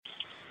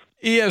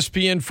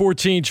ESPN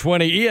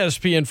 1420,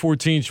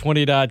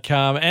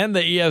 ESPN1420.com, and the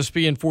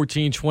ESPN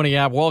 1420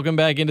 app. Welcome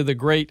back into the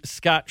Great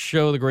Scott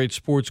Show, the Great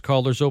Sports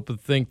Callers Open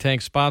Think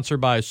Tank,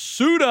 sponsored by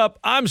Suit Up.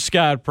 I'm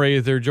Scott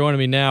Prather. Joining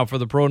me now for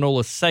the Pro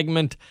Nola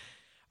segment,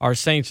 our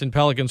Saints and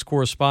Pelicans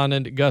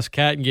correspondent, Gus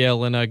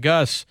Kattengell. And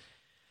Gus,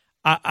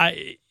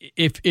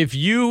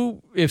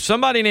 if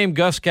somebody named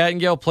Gus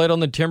Kattengell played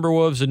on the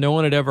Timberwolves and no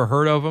one had ever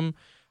heard of him,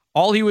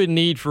 all he would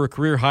need for a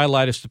career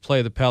highlight is to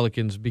play the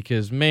Pelicans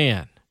because,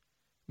 man,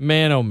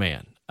 oh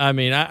man. I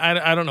mean,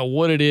 I don't know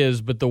what it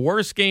is, but the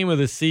worst game of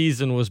the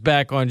season was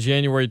back on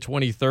January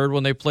 23rd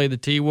when they played the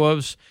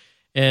T-Wolves,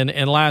 and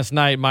last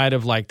night might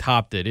have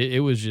topped it.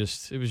 It was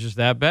just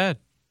that bad.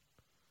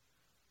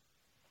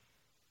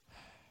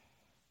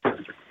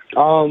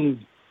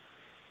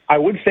 I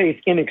would say it's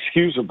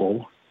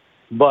inexcusable,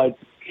 but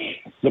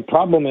the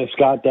problem is,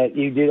 Scott, that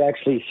you did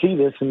actually see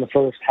this in the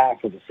first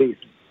half of the season.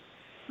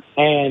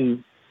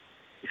 And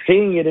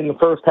seeing it in the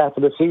first half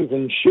of the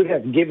season should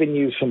have given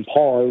you some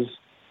pause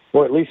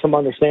or at least some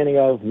understanding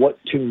of what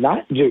to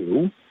not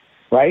do,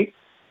 right,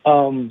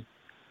 to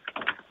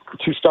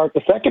start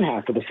the second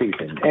half of the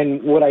season.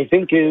 And what I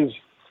think is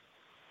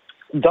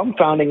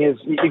dumbfounding is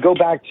you go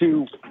back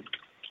to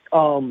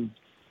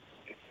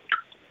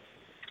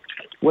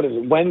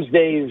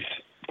Wednesday's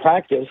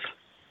practice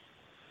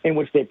in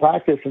which they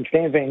practiced, and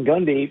Stan Van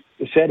Gundy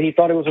said he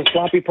thought it was a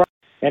sloppy practice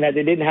and that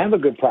they didn't have a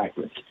good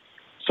practice.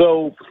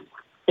 So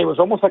it was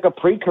almost like a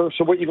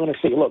precursor of what you're going to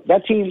see. Look,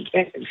 that team,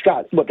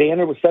 Scott, they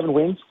entered with 7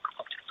 wins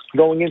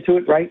going into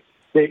it, right?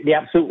 The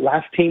absolute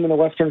last team in the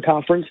Western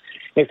Conference.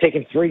 They've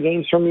taken 3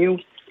 games from you,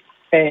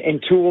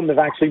 and 2 of them have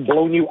actually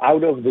blown you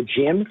out of the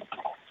gym.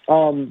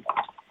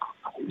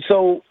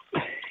 So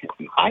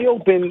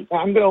I'm going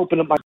to open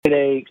up my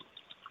today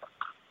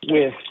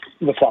with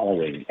the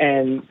following.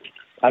 And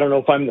I don't know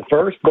if I'm the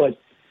first, but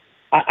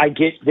I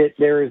get that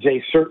there is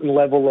a certain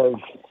level of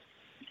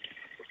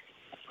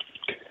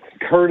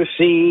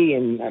courtesy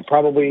and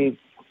probably,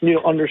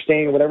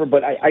 understanding whatever.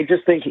 But I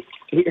just think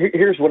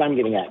here's what I'm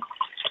getting at.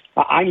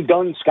 I'm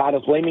done, Scott,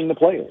 of blaming the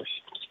players.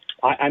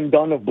 I'm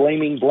done of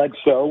blaming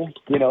Bledsoe,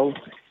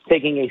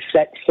 taking a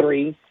set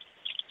 3,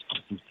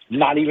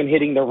 not even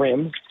hitting the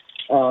rim.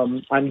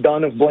 I'm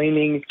done of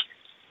blaming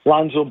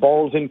Lonzo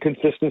Ball's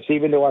inconsistency,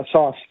 even though I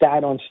saw a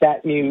stat on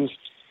Stat News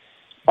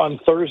on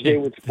Thursday,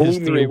 which blew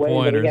me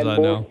away. That he had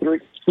more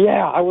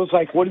Yeah, I was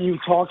like, what are you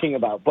talking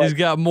about? But he's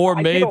got more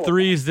made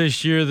threes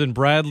this year than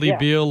Bradley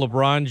Beal,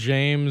 LeBron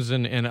James,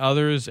 and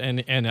others,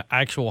 and an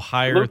actual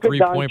higher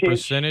three-point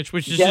percentage,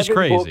 which is Devin just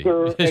crazy.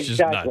 Booker, it's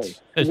just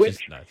nuts. It's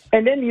just nuts.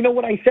 And then, you know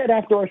what I said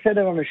after I said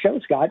it on the show,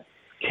 Scott?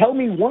 Tell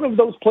me one of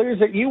those players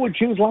that you would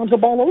choose Lonzo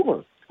Ball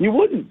over. You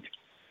wouldn't.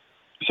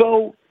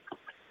 So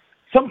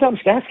sometimes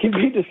stats can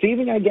be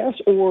deceiving, I guess,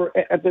 or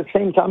at the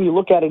same time you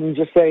look at it and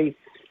just say,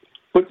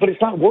 but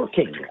it's not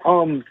working.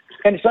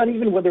 And it's not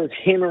even whether it's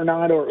him or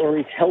not, or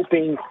he's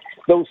helping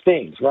those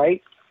things,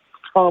 right?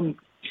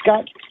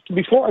 Scott,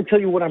 before I tell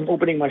you what I'm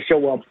opening my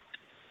show up,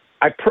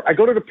 I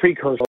go to the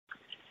precursor,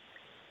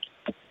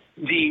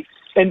 the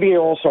NBA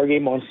All-Star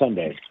game on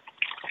Sunday.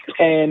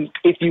 And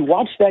if you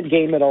watch that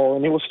game at all,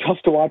 and it was tough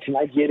to watch, and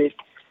I get it,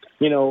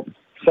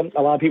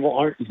 a lot of people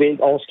aren't big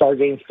All-Star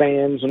game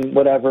fans and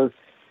whatever.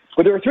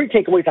 But there were 3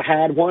 takeaways I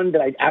had. One,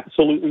 that I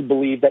absolutely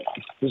believe that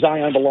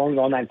Zion belonged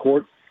on that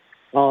court.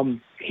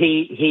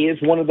 He is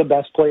one of the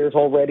best players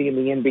already in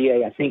the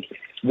NBA. I think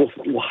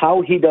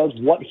how he does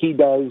what he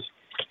does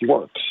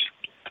works.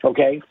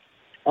 Okay?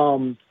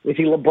 Is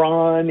he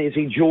LeBron? Is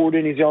he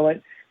Jordan? Is he all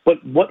that?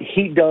 But what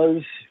he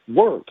does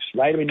works,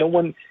 right? I mean, no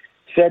one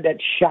said that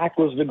Shaq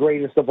was the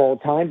greatest of all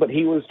time, but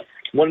he was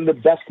one of the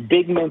best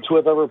big men to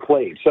have ever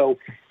played. So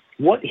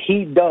what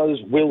he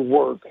does will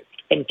work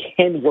and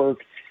can work,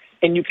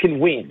 and you can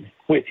win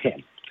with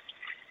him.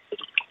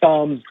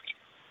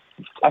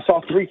 I saw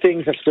 3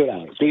 things that stood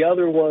out. The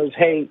other was,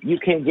 hey, you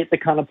can't get the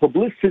kind of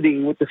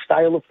publicity with the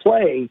style of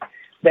play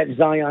that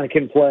Zion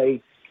can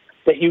play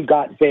that you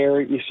got there.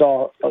 You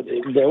saw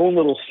their own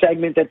little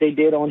segment that they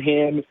did on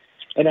him,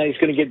 and now he's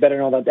going to get better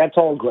and all that. That's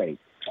all great.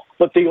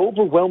 But the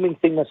overwhelming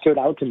thing that stood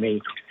out to me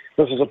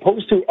was, as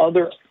opposed to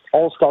other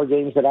All-Star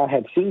games that I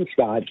had seen,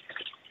 Scott,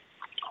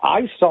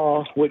 I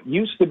saw what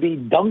used to be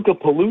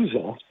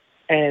Dunkapalooza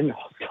and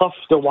tough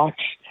to watch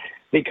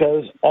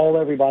because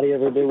everybody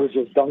ever did was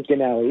just dunk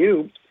and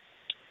alley-oop,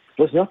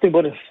 was nothing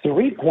but a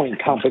 3-point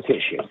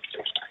competition.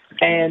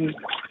 And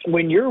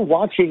when you're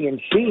watching and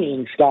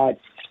seeing, Scott,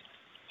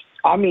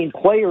 I mean,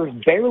 players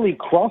barely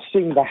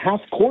crossing the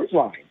half-court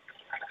line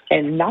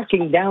and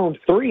knocking down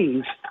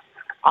threes,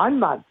 I'm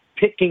not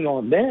picking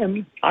on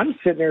them. I'm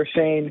sitting there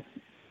saying,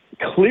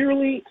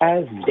 clearly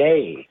as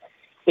day,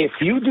 if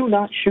you do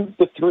not shoot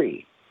the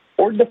 3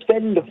 or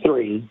defend the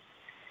 3,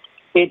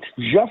 it's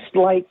just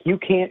like you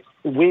can't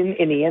win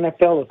in the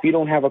NFL if you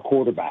don't have a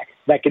quarterback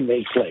that can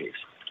make plays.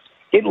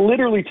 It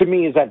literally, to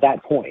me, is at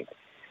that point.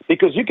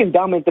 Because you can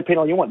dominate the paint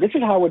all you want. This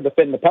is how I would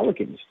defend the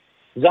Pelicans.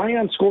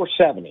 Zion scores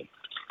 70.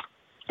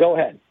 Go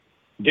ahead.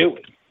 Do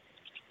it.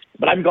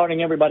 But I'm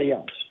guarding everybody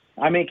else.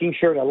 I'm making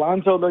sure that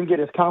Alonzo doesn't get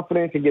his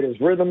confidence and get his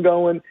rhythm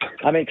going.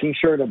 I'm making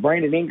sure that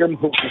Brandon Ingram,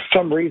 who for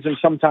some reason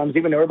sometimes,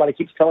 even though everybody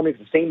keeps telling me it's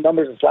the same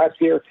numbers as last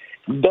year,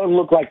 doesn't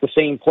look like the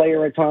same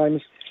player at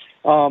times.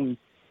 And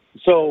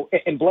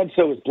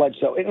Bledsoe is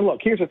Bledsoe. And look,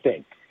 here's the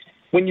thing.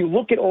 When you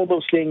look at all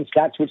those things,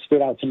 that's what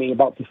stood out to me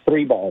about the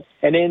three ball.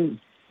 And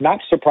then, not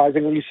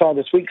surprisingly, you saw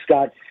this week,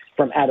 Scott,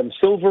 from Adam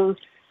Silver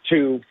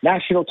to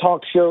national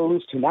talk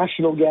shows to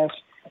national guests,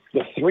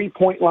 the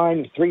three-point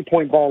line, the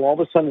three-point ball all of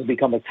a sudden has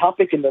become a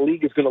topic, and the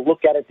league is going to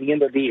look at it at the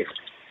end of the year,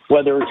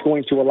 whether it's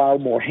going to allow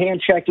more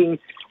hand checking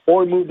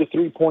or move the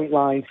three-point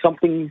line.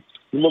 Something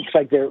looks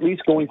like they're at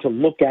least going to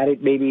look at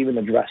it, maybe even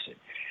address it.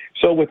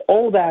 So with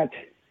all that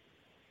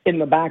in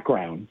the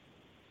background,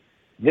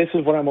 this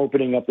is what I'm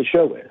opening up the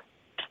show with.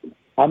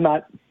 I'm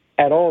not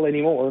at all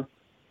anymore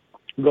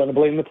going to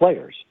blame the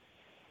players.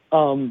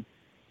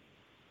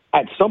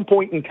 At some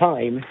point in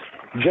time,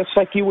 just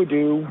like you would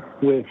do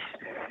with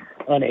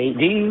an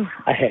AD,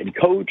 a head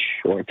coach,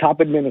 or a top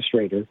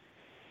administrator,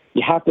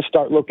 you have to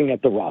start looking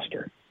at the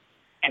roster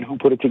and who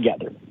put it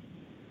together.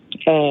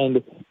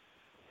 And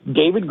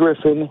David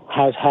Griffin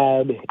has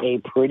had a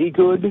pretty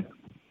good,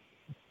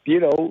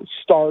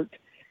 start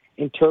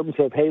in terms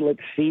of, hey, let's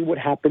see what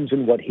happens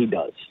and what he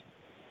does.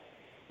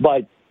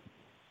 But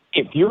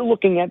if you're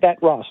looking at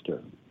that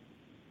roster,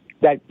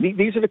 that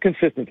these are the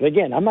consistencies.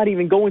 Again, I'm not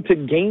even going to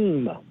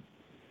game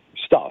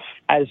stuff,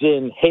 as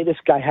in, hey, this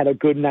guy had a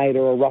good night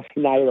or a rough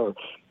night, or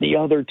the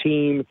other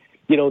team,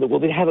 they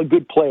have a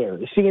good player.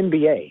 It's the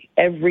NBA.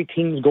 Every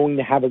team's going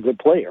to have a good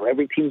player.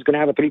 Every team's going to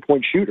have a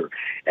three-point shooter.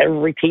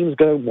 Every team's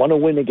going to want to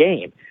win the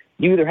game.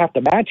 You either have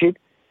to match it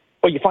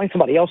or you find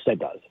somebody else that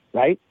does,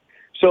 right?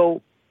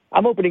 So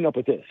I'm opening up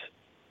with this.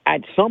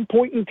 At some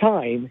point in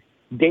time,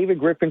 David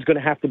Griffin's going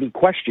to have to be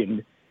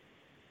questioned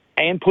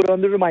and put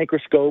under the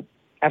microscope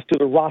as to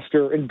the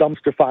roster and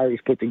dumpster fire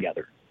he's put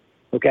together,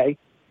 okay?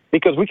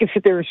 Because we can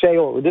sit there and say,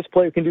 oh, this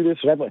player can do this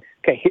or that.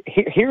 Okay,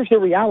 here's the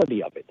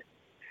reality of it.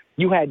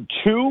 You had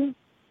two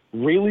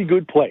really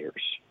good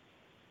players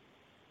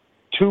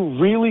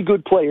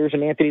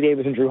in Anthony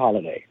Davis and Drew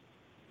Holiday.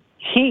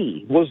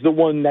 He was the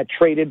one that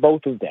traded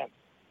both of them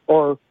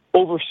or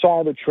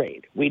oversaw the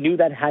trade. We knew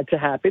that had to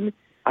happen.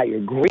 I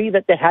agree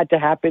that had to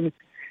happen,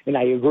 and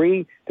I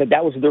agree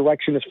that was the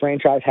direction this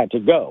franchise had to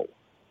go.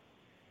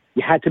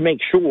 You had to make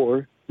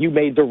sure you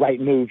made the right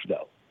moves,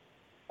 though.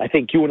 I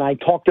think you and I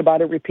talked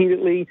about it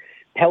repeatedly.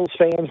 Pels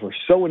fans were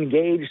so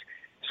engaged,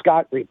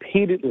 Scott,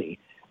 repeatedly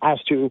as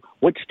to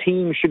which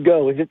team should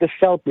go. Is it the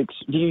Celtics?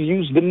 Do you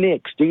use the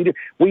Knicks?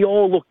 We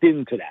all looked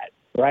into that,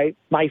 right?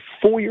 My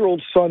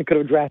 4-year-old son could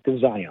have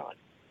drafted Zion,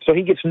 so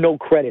he gets no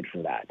credit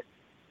for that.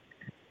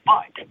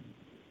 But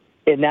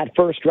in that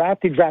first draft,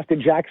 he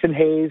drafted Jackson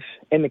Hayes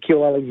and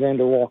Nickeil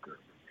Alexander-Walker.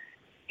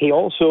 He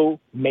also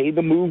made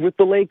the move with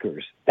the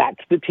Lakers.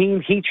 That's the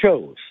team he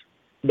chose.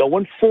 No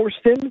one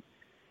forced him.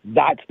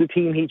 That's the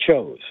team he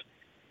chose.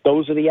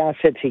 Those are the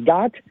assets he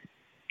got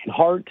in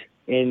Hart,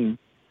 in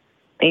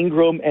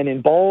Ingram, and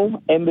in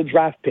Ball, and the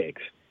draft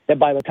picks. That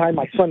by the time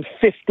my son's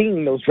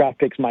 15, those draft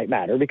picks might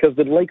matter because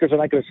the Lakers are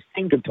not going to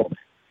think until then.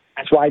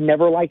 That's why I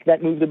never liked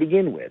that move to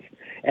begin with.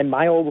 And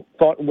my old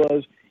thought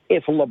was,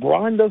 if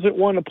LeBron doesn't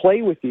want to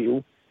play with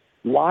you,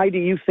 why do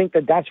you think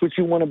that that's what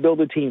you want to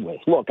build a team with?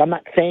 Look, I'm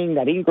not saying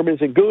that Ingram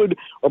isn't good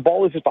or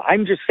Ball isn't, but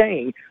I'm just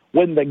saying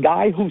when the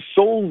guy whose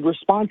sole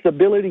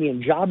responsibility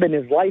and job in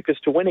his life is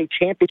to win a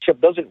championship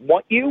doesn't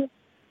want you,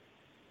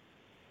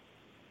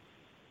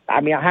 I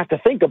mean, I have to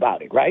think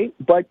about it, right?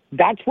 But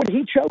that's what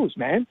he chose,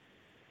 man.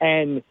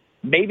 And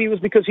maybe it was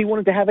because he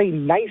wanted to have a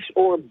nice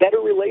or better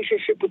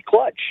relationship with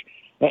Clutch.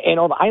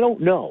 And I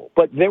don't know.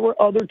 But there were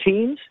other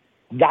teams,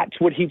 that's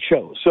what he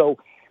chose. So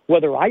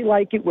whether I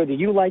like it, whether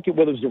you like it,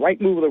 whether it's the right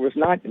move, whether it was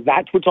not,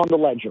 that's what's on the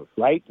ledger,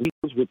 right? He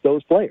was with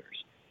those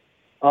players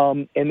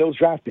and those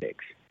draft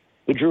picks.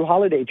 The Drew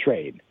Holiday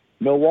trade,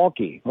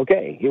 Milwaukee.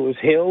 Okay, it was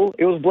Hill,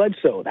 it was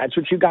Bledsoe. That's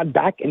what you got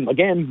back. And,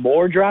 again,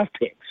 more draft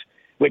picks,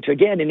 which,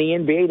 again, in the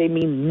NBA, they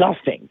mean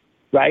nothing,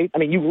 right? I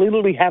mean, you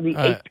literally have the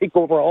 8th pick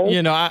overall.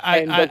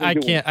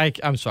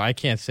 I'm sorry, I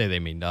can't say they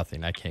mean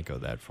nothing. I can't go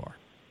that far.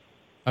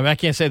 I mean, I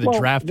can't say the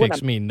draft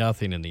picks mean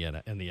nothing in the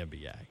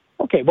NBA.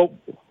 Okay, well,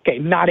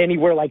 not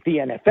anywhere like the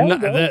NFL.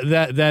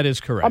 No, that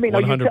is correct. I mean,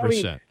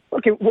 100%.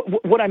 Okay,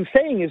 what I'm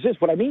saying is this.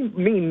 What I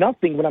mean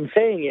nothing. What I'm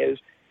saying is,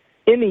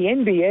 in the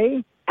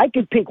NBA, I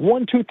could pick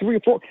 1, 2, 3, or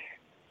 4.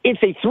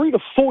 It's a 3 to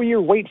 4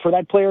 year wait for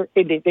that player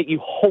that you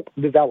hope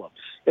develops.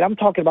 And I'm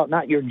talking about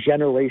not your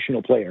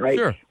generational player, right?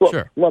 Sure, Look,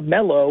 sure.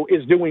 LaMelo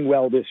is doing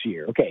well this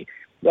year. Okay,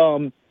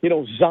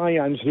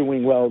 Zion's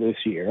doing well this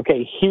year.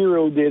 Okay,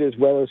 Hero did as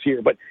well this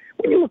year. But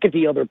when you look at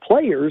the other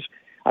players,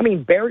 I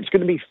mean, Barrett's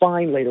going to be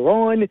fine later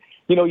on.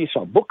 You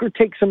saw Booker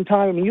take some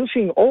time. I mean, you're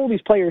seeing all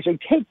these players, they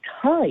take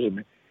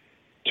time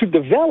to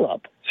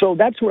develop. So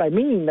that's what I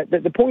mean.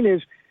 The point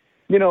is,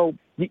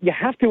 you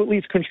have to at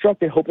least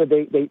construct and hope that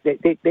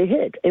they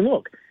hit. And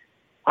look,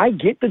 I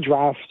get the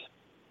draft.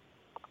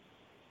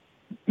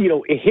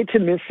 It hits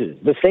and misses.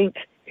 The Saints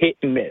hit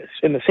and miss.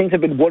 And the Saints have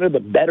been one of the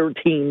better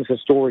teams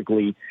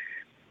historically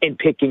in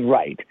picking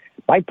right.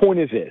 My point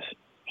is this.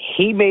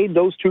 He made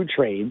those two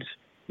trades.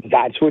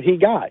 That's what he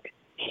got.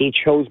 He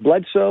chose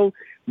Bledsoe,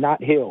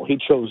 not Hill. He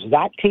chose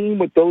that team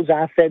with those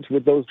assets,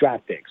 with those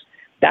draft picks.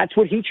 That's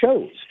what he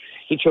chose.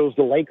 He chose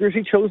the Lakers.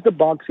 He chose the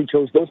Bucks. He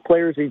chose those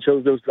players. He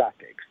chose those draft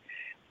picks.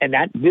 And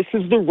this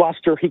is the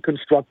roster he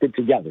constructed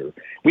together.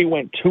 We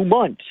went 2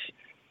 months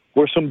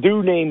where some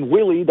dude named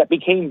Willie that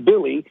became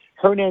Billy,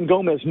 Hernan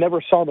Gomez,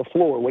 never saw the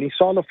floor. When he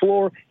saw the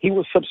floor, he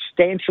was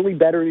substantially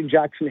better than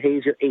Jackson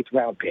Hayes, your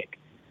 8th-round pick.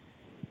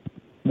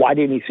 Why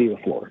didn't he see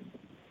the floor?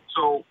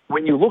 So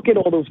when you look at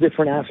all those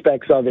different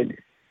aspects of it,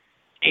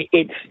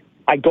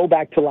 I go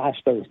back to last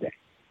Thursday.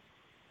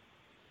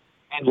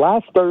 And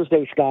last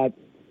Thursday, Scott,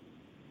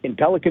 in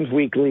Pelicans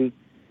Weekly,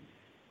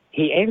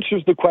 he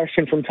answers the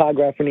question from Todd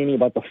Graffinini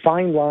about the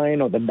fine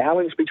line or the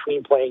balance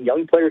between playing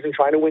young players and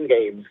trying to win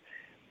games.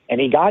 And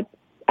he got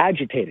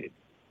agitated.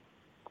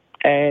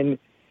 And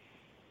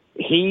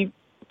he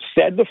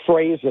said the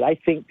phrase that I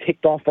think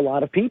ticked off a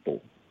lot of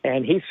people.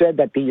 And he said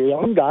that the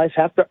young guys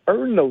have to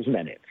earn those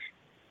minutes.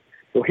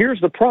 Well, here's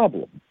the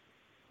problem.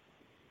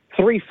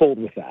 Threefold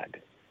with that.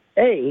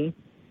 A,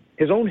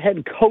 his own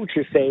head coach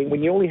is saying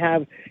when you only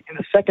have, in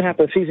the second half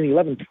of the season,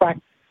 11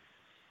 practice,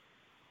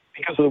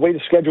 because of the way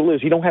the schedule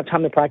is, you don't have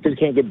time to practice, you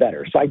can't get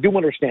better. So I do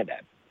understand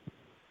that.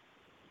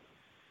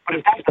 But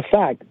if that's the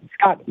fact,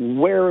 Scott,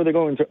 where are they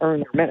going to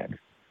earn their minutes?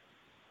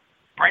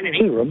 Brandon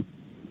Ingram,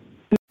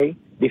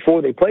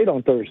 before they played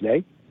on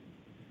Thursday,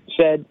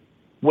 said,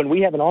 when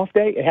we have an off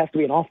day, it has to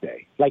be an off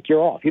day. Like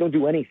you're off. You don't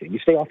do anything. You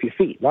stay off your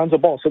feet. Lonzo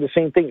Ball said the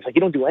same thing. It's like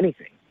you don't do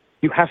anything.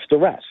 You have to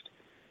rest.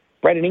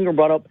 Brandon Ingram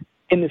brought up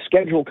in the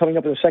schedule coming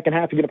up in the second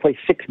half, you're going to play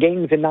 6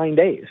 games in 9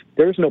 days.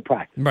 There's no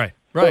practice. Right.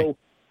 So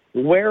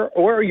where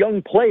are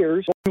young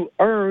players to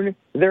earn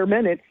their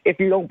minutes if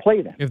you don't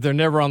play them? If they're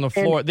never on the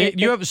floor.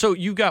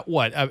 You've got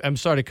what? I'm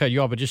sorry to cut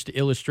you off, but just to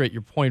illustrate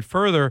your point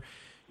further,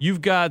 you've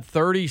got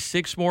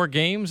 36 more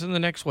games in the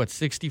next,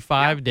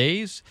 65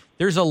 days?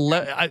 There's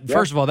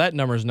First of all, that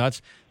number is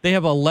nuts. They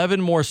have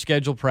 11 more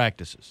scheduled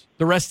practices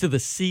the rest of the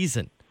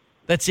season.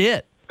 That's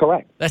it.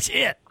 Correct. That's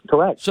it.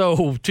 Correct.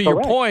 So to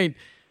your point,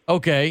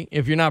 okay,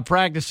 if you're not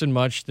practicing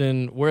much,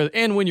 then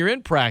when you're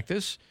in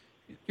practice,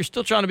 you're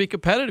still trying to be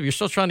competitive. You're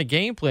still trying to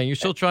game plan. You're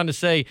still trying to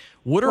say,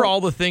 what are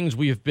all the things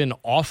we have been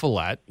awful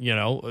at,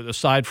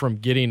 aside from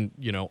getting,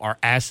 our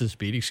asses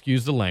beat,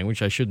 excuse the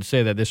language, I shouldn't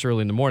say that this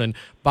early in the morning,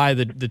 by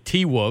the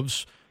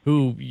T-Wolves,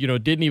 who,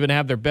 didn't even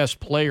have their best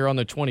player on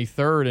the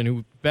 23rd and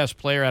who best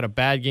player had a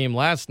bad game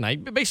last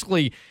night.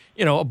 Basically,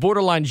 a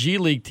borderline G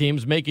League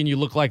team's making you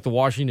look like the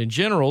Washington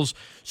Generals.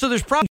 So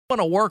there's probably going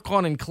to work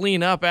on and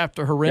clean up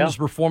after horrendous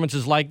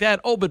performances like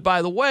that. Oh, but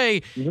by the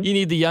way, you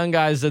need the young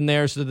guys in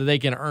there so that they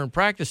can earn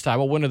practice time.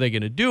 Well, when are they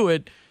going to do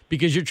it?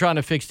 Because you're trying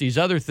to fix these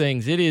other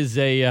things. It is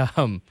the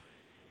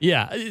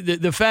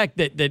fact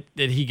that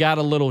he got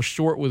a little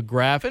short with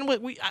Graff,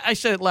 and I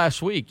said it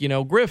last week,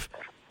 Griff,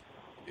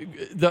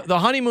 the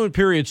honeymoon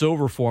period's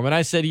over for him, and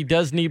I said he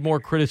does need more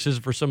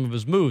criticism for some of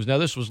his moves. Now,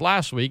 this was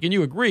last week, and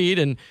you agreed,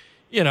 and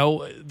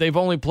they've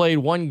only played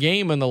 1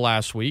 game in the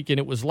last week, and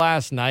it was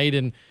last night,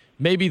 and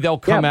maybe they'll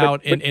come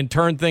out and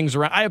turn things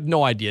around. I have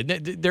no idea.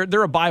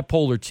 They're a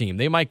bipolar team.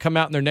 They might come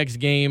out in their next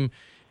game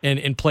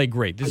and play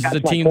great. This is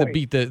a team that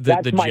beat the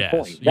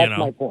Jazz. That's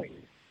my point.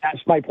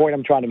 That's my point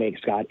I'm trying to make,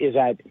 Scott, is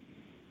that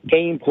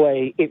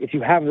gameplay, if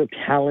you have the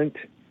talent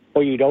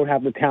or you don't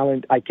have the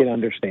talent, I can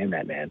understand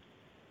that, man.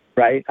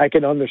 Right? I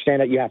can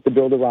understand that you have to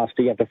build a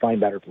roster, you have to find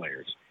better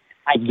players.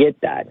 I get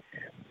that.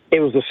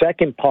 It was the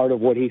second part of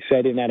what he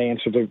said in that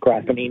answer to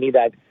Graffinini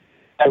that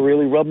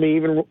really rubbed me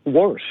even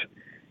worse.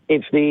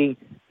 It's the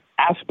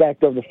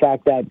aspect of the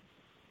fact that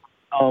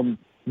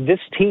this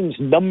team's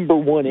number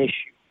one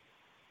issue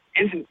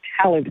isn't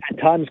talent at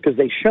times because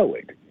they show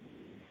it.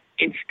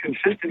 It's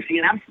consistency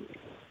and effort.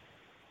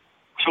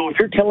 So if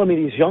you're telling me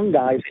these young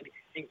guys,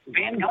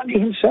 Van Gundy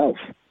himself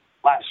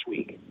last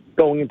week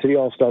going into the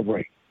All-Star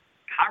break,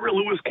 Kyra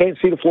Lewis can't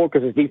see the floor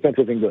because his defense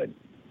isn't good.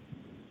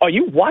 Are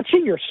you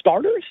watching your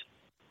starters?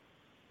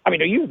 Are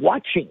you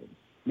watching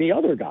the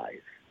other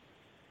guys?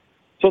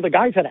 So the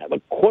guys that,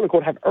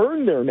 quote-unquote, have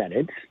earned their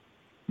minutes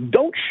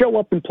don't show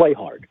up and play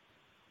hard.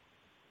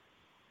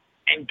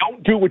 And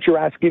don't do what you're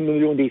asking them to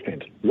do on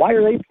defense. Why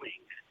are they playing?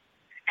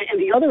 And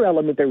the other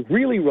element that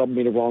really rubbed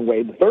me the wrong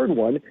way, the third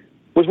one,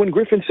 was when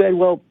Griffin said,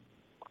 well,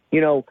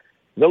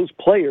 those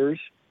players,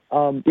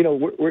 you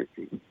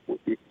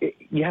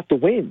have to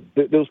win.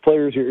 Those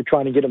players, you're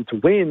trying to get them to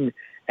win,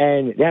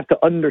 and they have to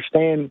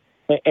understand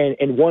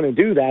and want to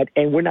do that,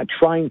 and we're not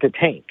trying to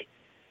tank.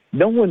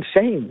 No one's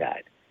saying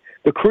that.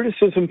 The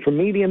criticism from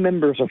media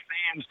members or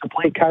fans to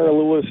play Kyra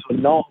Lewis or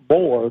not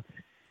more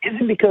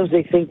isn't because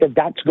they think that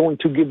that's going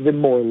to give them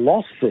more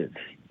losses,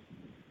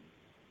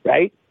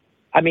 right?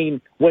 When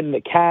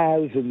the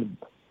Cavs and,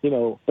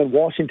 when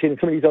Washington and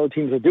some of these other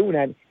teams are doing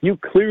that, you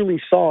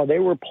clearly saw they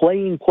were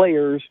playing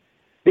players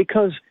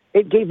because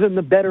it gave them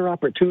the better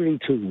opportunity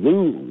to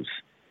lose.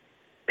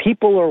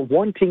 People are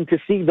wanting to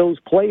see those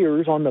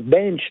players on the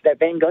bench that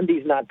Van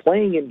Gundy's not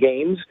playing in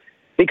games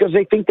because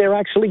they think they're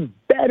actually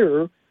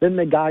better than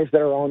the guys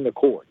that are on the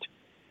court.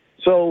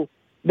 So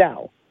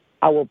now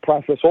I will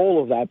preface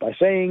all of that by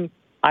saying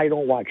I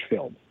don't watch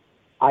film.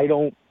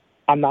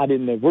 I'm not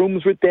in the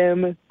rooms with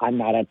them. I'm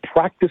not at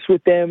practice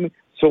with them,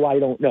 so I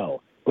don't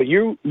know. But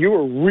you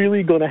are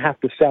really going to have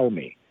to sell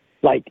me,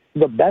 like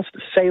the best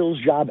sales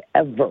job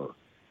ever,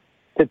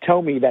 to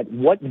tell me that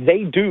what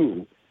they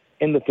do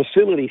in the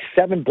facility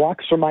 7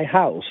 blocks from my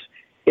house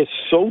is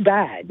so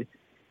bad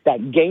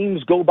that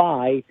games go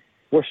by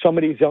where some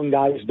of these young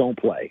guys don't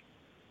play.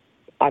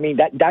 I mean,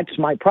 that's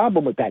my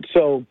problem with that.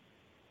 So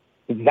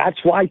that's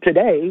why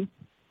today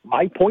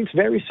my point's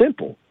very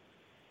simple.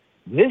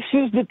 This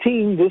is the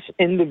team this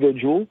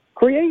individual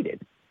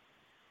created,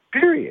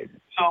 period.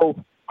 So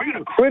we're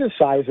going to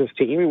criticize this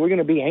team, and we're going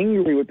to be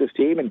angry with this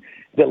team and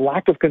the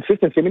lack of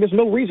consistency. I mean, there's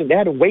no reason. They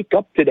had to wake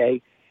up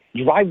today,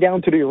 drive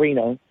down to the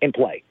arena, and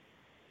play.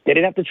 They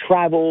didn't have to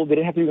travel. They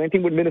didn't have to do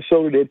anything what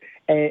Minnesota did,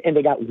 and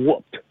they got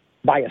whooped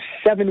by a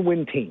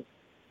 7-win team.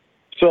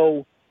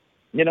 So,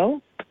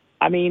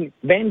 I mean,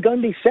 Van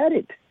Gundy said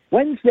it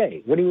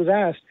Wednesday when he was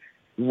asked,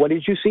 what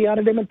did you see out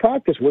of them in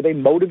practice? Were they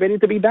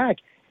motivated to be back?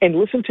 And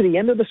listen to the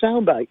end of the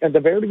soundbite. At the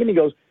very beginning, he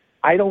goes,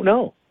 I don't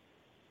know.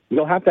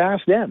 You'll have to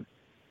ask them.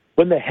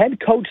 When the head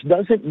coach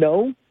doesn't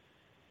know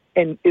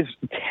and is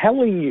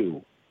telling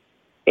you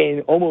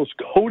in almost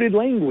coded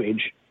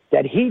language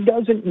that he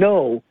doesn't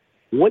know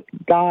what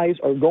guys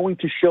are going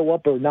to show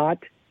up or not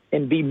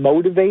and be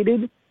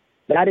motivated,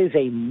 that is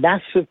a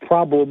massive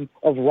problem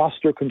of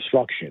roster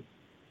construction.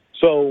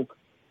 So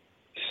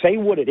say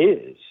what it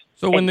is.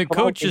 So when the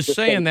coach is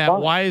saying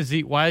that, why is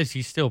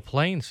he still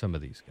playing some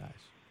of these guys?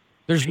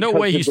 There's no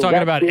way he's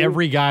talking about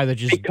every guy that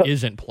just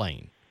isn't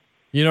playing.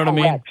 You know what I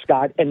mean?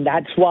 Scott, and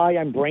that's why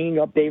I'm bringing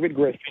up David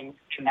Griffin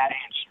in that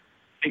answer.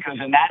 Because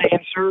in that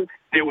answer,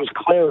 there was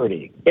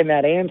clarity. In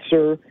that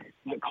answer,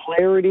 the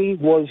clarity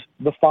was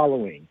the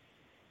following.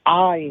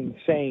 I'm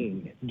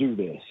saying do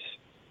this.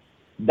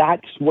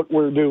 That's what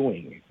we're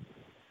doing.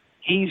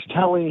 He's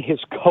telling his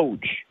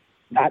coach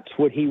that's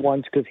what he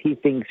wants because he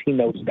thinks he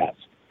knows best.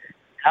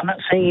 I'm not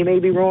saying he may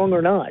be wrong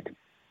or not,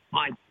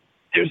 but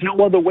there's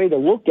no other way to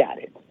look at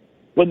it.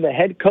 When the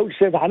head coach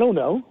says, I don't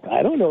know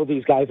if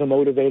these guys are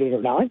motivated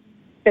or not,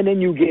 and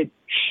then you get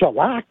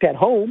shellacked at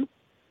home,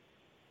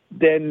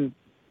 then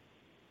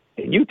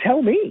you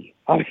tell me.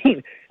 I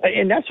mean,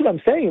 and that's what I'm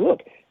saying.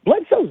 Look,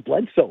 Bledsoe's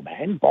Bledsoe,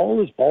 man.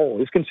 Ball is ball.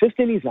 He's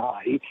consistent. He's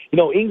not.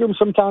 Ingram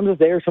sometimes is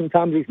there,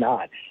 sometimes he's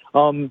not.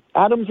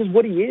 Adams is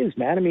what he is,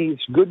 man. I mean, he's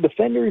a good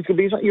defender.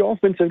 He's not your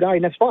offensive guy,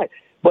 and that's fine.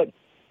 But,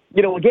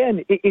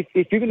 again,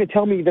 if you're going to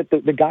tell me that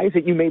the guys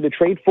that you made the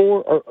trade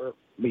for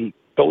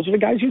those are the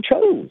guys you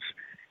chose,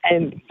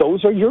 and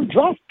those are your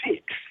draft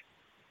picks.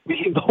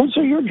 Those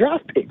are your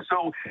draft picks.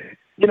 So,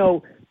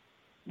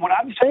 what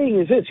I'm saying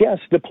is this, yes,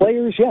 the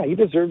players, you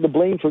deserve the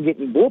blame for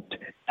getting whooped,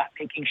 not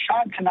taking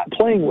shots, and not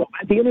playing well.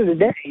 At the end of the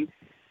day,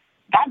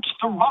 that's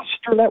the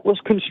roster that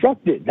was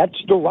constructed. That's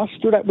the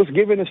roster that was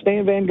given to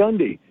Stan Van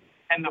Gundy.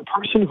 And the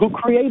person who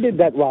created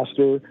that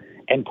roster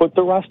and put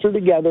the roster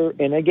together,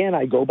 and again,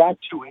 I go back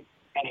to it,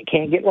 and it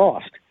can't get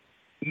lost,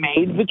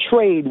 made the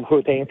trade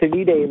with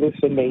Anthony Davis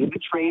and made the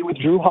trade with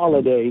Drew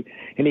Holiday,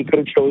 and he could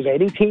have chose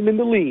any team in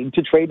the league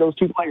to trade those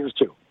two players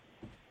to.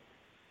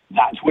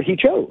 That's what he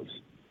chose.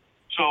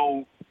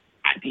 So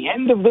at the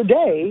end of the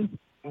day,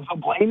 the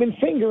blame and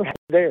finger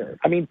there.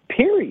 I mean,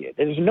 period.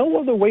 There's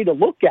no other way to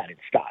look at it,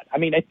 Scott. I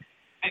mean,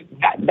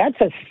 that's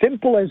as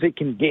simple as it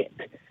can get.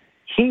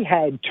 He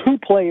had 2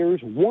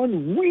 players,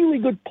 one really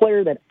good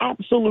player that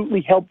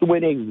absolutely helped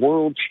win a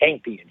world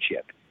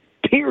championship,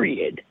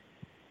 period.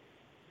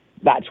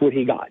 That's what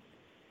he got.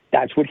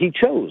 That's what he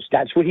chose.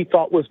 That's what he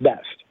thought was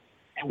best.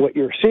 And what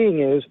you're seeing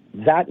is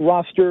that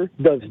roster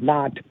does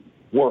not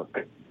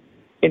work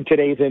in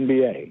today's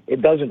NBA.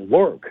 It doesn't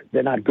work.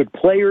 They're not good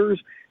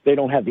players. They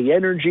don't have the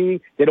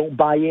energy. They don't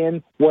buy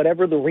in.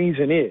 Whatever the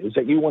reason is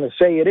that you want to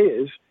say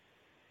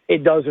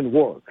it doesn't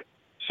work.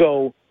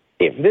 So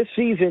if this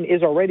season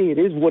it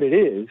is what it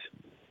is,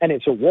 and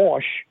it's a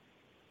wash,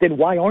 then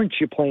why aren't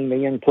you playing the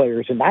young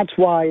players? And that's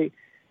why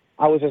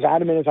I was as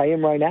adamant as I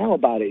am right now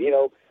about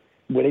it.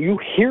 When you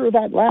hear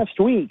that last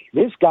week,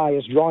 this guy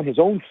has drawn his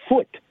own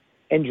foot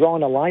and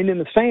drawn a line in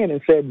the sand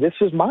and said, this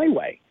is my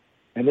way,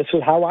 and this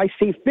is how I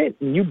see fit,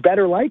 and you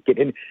better like it.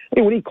 And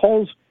when he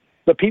calls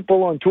the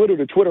people on Twitter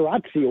to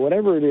Twitterazzi or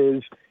whatever it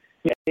is,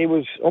 it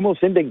was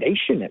almost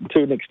indignation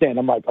to an extent.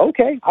 I'm like,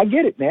 okay, I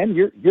get it, man.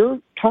 You're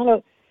kind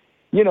of,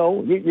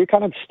 you're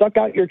kind of stuck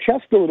out your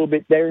chest a little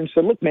bit there and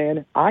said, look,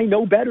 man, I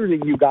know better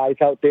than you guys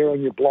out there on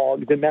your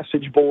blogs and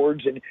message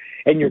boards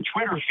and your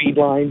Twitter feed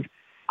lines.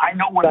 I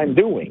know what I'm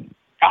doing.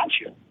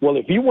 Gotcha. Well,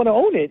 if you want to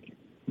own it,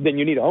 then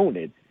you need to own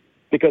it,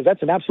 because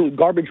that's an absolute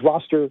garbage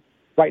roster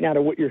right now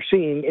to what you're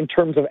seeing in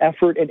terms of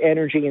effort and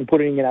energy and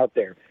putting it out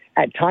there.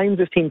 At times,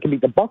 this team can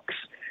beat the Bucks.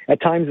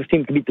 At times, this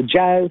team can beat the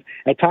Jazz.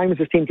 At times,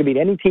 this team can beat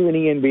any team in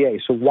the NBA.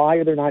 So why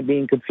are they not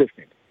being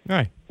consistent?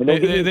 Right.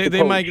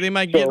 They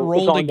might get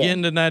rolled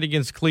again tonight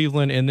against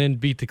Cleveland and then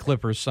beat the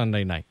Clippers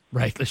Sunday night.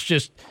 Right.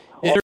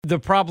 The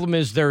problem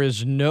is there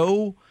is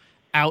no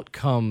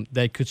outcome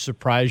that could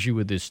surprise you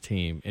with this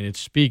team, and it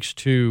speaks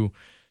to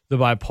the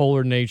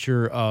bipolar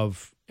nature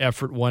of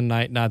effort one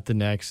night, not the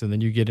next, and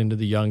then you get into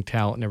the young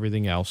talent and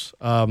everything else.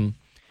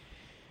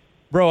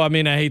 Bro, I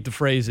mean, I hate the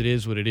phrase "it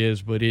is what it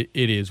is," but it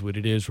is what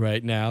it is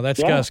right now.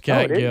 That's Gus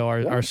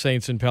Kattengell, our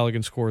Saints and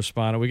Pelicans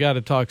correspondent. We got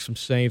to talk some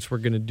Saints. We're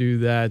going to do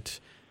that.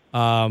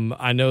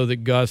 I know that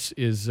Gus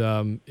is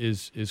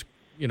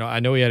I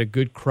know he had a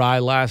good cry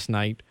last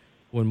night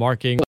when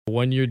Mark Ingram had a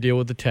one-year deal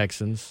with the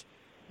Texans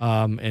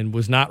and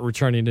was not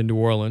returning to New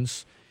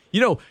Orleans. You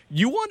know,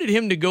 you wanted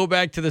him to go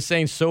back to the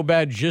Saints so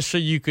bad just so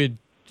you could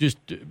just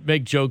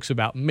make jokes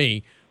about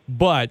me,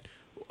 but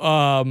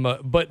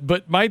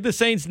might the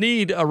Saints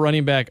need a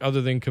running back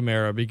other than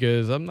Kamara?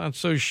 Because I'm not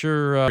so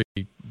sure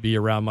he'll be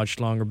around much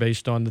longer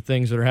based on the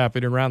things that are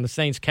happening around the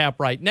Saints cap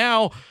right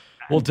now.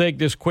 We'll take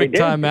this quick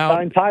time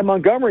out. Ty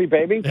Montgomery,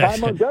 baby. Ty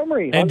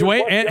Montgomery. And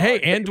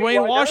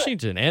Dwayne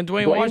Washington.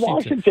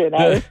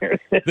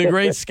 The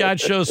Great Scott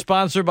Show,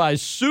 sponsored by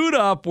Suit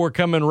Up. We're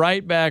coming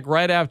right back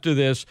right after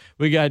this.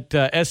 We got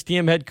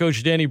STM head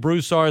coach Danny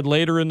Broussard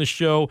later in the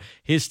show.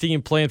 His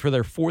team playing for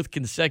their fourth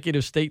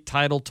consecutive state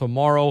title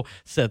tomorrow.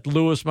 Seth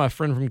Lewis, my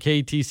friend from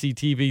KTC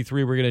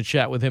TV3, we're going to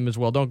chat with him as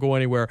well. Don't go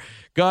anywhere.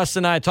 Gus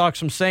and I talk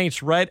some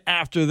Saints right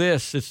after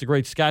this. It's the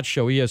Great Scott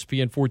Show,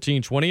 ESPN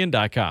 1420 and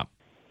 .com.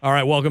 All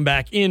right, welcome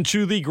back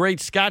into the Great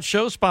Scott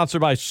Show,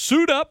 sponsored by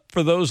Suit Up.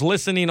 For those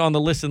listening on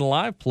the Listen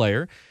Live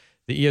player,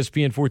 the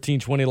ESPN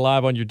 1420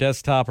 Live on your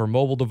desktop or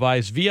mobile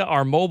device via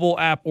our mobile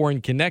app or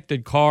in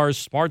connected cars,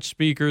 smart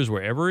speakers,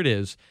 wherever it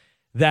is.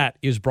 That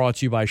is brought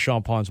to you by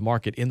Champagne's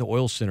Market in the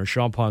Oil Center.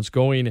 Champagne's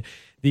going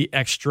the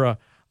extra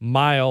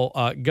mile.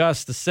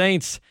 Gus, the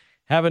Saints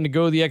having to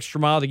go the extra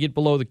mile to get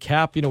below the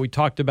cap. You know, we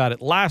talked about it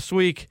last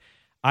week.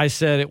 I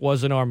said it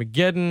wasn't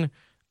Armageddon,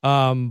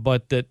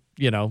 but that,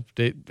 you know,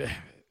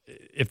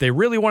 if they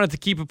really wanted to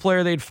keep a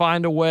player, they'd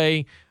find a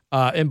way.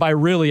 And by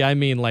really, I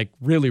mean like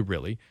really,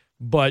 really.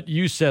 But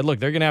you said, look,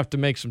 they're going to have to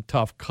make some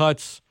tough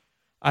cuts.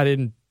 I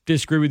didn't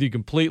disagree with you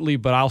completely,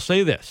 but I'll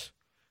say this.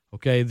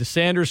 Okay, the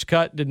Sanders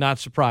cut did not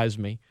surprise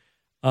me.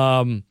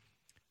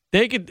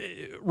 They could,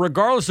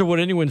 regardless of what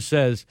anyone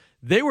says,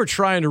 they were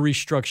trying to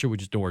restructure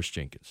with Janoris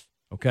Jenkins.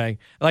 Okay,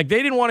 like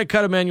they didn't want to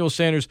cut Emmanuel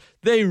Sanders.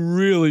 They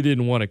really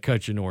didn't want to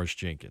cut Janoris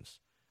Jenkins.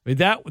 I mean,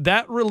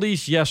 that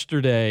release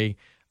yesterday.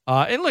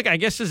 And look, I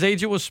guess his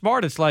agent was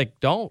smart. It's like,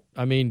 don't.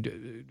 I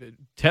mean,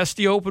 test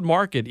the open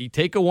market. You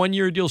take a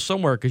one-year deal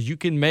somewhere because you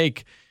can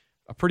make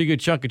a pretty good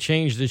chunk of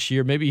change this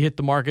year. Maybe hit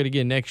the market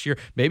again next year.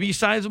 Maybe he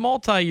signs a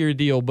multi-year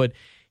deal, but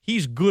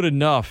he's good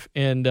enough.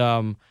 And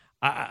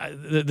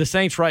the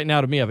Saints right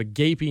now, to me, have a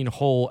gaping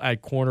hole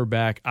at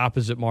cornerback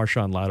opposite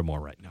Marshawn Lattimore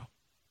right now.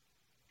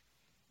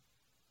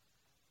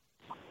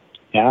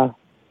 Yeah.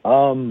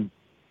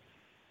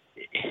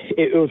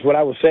 It was what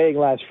I was saying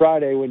last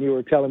Friday when you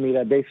were telling me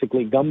that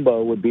basically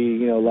Gumbo would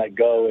be, let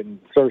go, and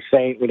Sir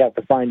Saint would have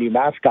to find new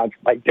mascots.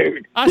 Like,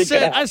 dude, I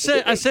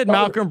said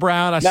Malcolm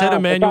Brown. I said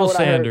Emmanuel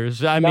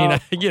Sanders. I mean,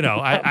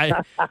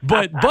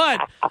 but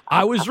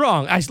I was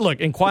wrong. Look,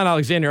 and Quan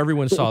Alexander,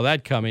 everyone saw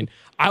that coming.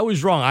 I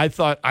was wrong. I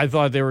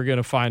thought they were going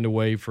to find a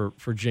way for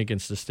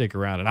Jenkins to stick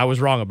around, and I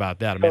was wrong about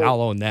that. I mean,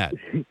 I'll own that.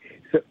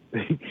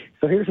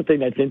 So here's the thing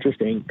that's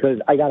interesting, because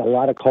I got a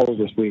lot of calls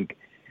this week.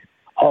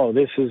 Oh,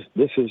 this is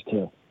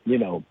to,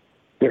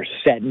 they're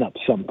setting up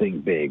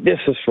something big. This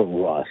is for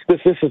Russ. This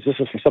is for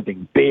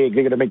something big.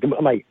 They're going to make them.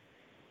 I'm like,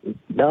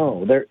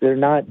 no, they're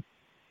not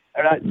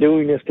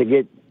doing this to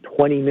get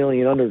 $20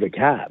 million under the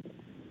cap.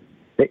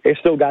 They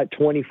still got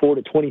 24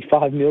 to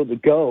 25 mil to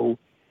go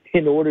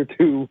in order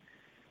to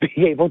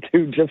be able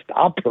to just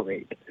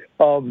operate.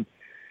 So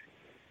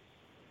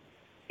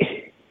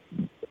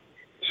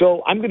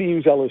I'm going to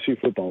use LSU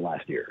football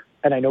last year,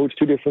 and I know it's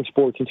two different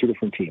sports and two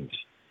different teams.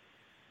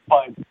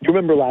 But you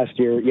remember last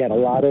year, you had a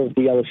lot of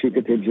the LSU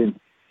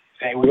contingent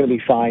saying, we're going to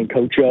be fine,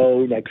 Coach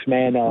O, next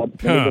man up.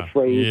 The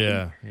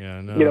phrase.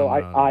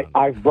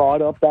 I've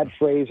brought up that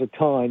phrase a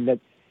ton, that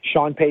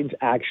Sean Payton's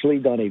actually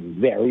done a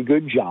very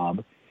good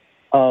job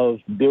of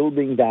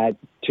building that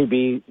to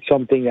be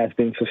something that's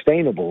been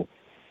sustainable,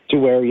 to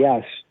where,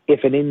 yes,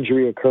 if an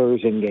injury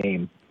occurs in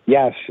game,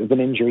 yes, if an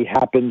injury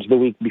happens the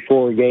week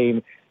before a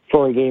game,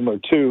 for a game or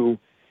two,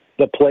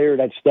 the player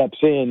that steps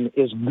in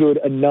is good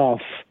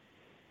enough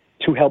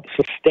to help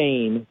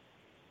sustain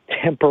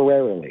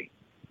temporarily.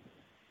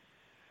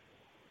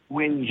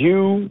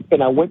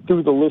 And I went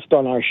through the list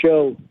on our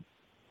show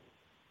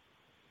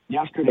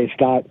yesterday,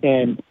 Scott,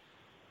 and,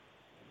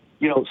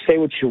 say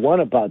what you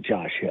want about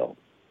Josh Hill.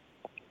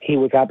 He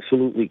was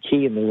absolutely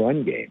key in the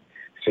run game.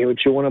 Say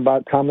what you want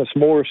about Thomas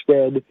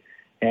Morstead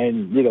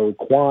and,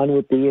 Quan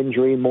with the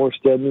injury,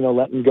 Morstead,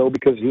 let him go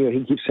because,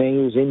 he keeps saying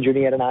he was injured,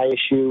 he had an eye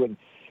issue and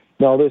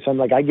all this. I'm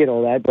like, I get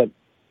all that, but,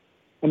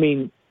 I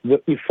mean,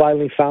 you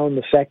finally found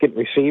the second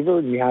receiver,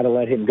 and you had to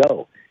let him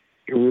go.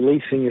 You're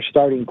releasing your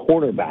starting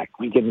cornerback.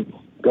 We can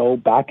go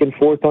back and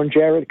forth on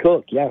Jared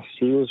Cook. Yes,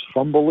 he was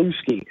from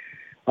Beluski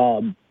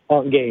on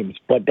games,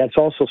 but that's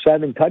also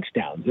 7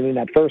 touchdowns. And in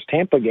that first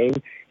Tampa game,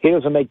 he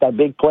doesn't make that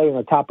big play on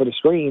the top of the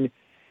screen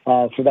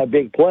for that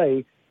big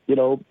play,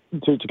 to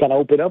kind of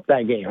open up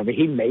that game. I mean,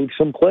 he made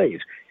some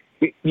plays.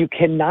 you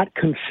cannot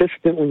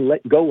consistently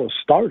let go of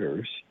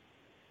starters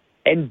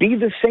and be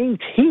the same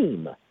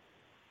team.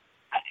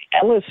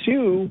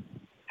 LSU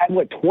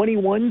had,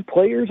 21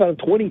 players out of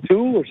 22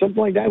 or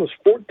something like that. It was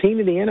 14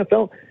 in the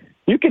NFL.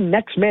 You can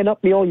next man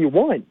up me all you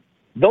want.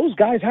 Those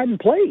guys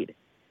hadn't played.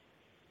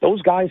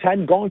 Those guys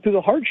hadn't gone through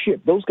the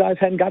hardship. Those guys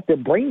hadn't got their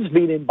brains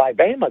beat in by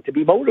Bama to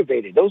be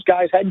motivated. Those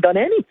guys hadn't done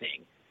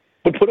anything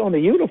but put on the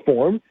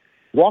uniform,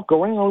 walk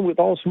around with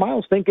all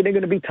smiles thinking they're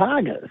going to be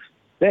Tigers.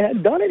 They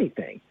hadn't done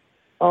anything.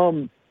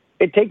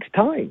 It takes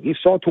time. You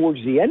saw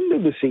towards the end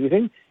of the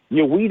season,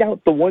 you weed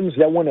out the ones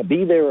that want to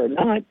be there or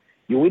not.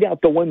 You weed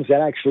out the ones that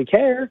actually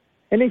care,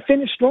 and they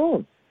finish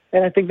strong.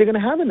 And I think they're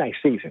going to have a nice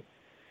season.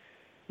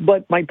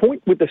 But my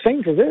point with the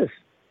Saints is this.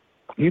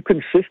 You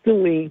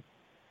consistently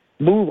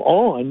move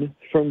on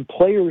from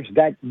players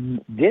that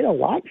did a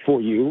lot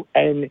for you.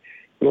 And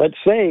let's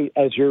say,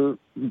 as you're,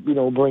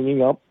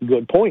 bringing up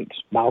good points,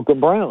 Malcolm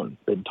Brown,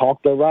 been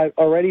talked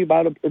already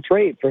about a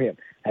trade for him.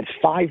 That's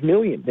 $5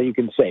 million that you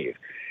can save.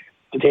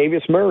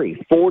 Latavius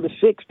Murray, 4 to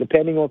 6,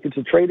 depending on if it's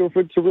a trade or if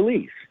it's a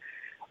release.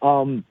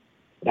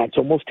 That's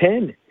almost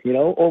 10,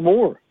 or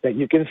more that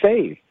you can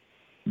save.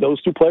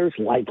 Those two players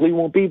likely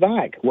won't be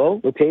back. Well,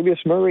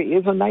 Latavius Murray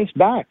is a nice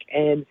back.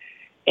 And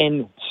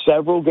in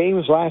several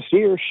games last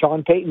year,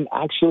 Sean Payton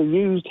actually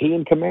used he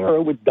and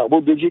Kamara with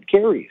double-digit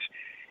carries.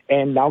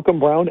 And Malcolm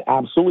Brown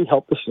absolutely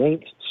helped the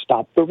Saints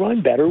stop the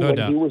run better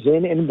he was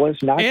in and was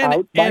not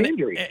out by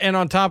injury. And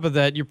on top of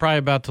that, you're probably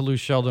about to lose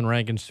Sheldon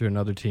Rankins to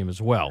another team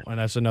as well, and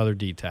that's another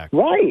D tackle.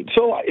 Right.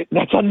 So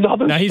that's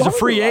another. Now he's a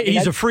free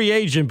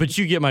agent, but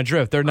you get my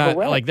drift. They're not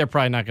they're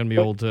probably not going to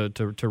be able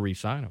to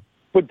re-sign him.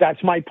 But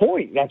that's my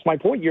point.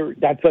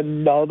 That's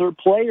another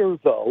player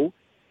though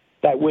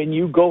that when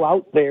you go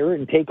out there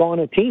and take on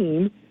a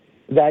team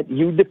that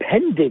you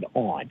depended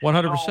on.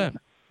 100%.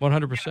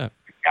 100%.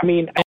 I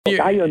mean,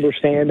 I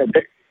understand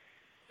that.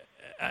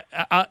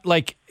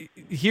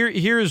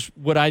 Here's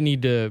what I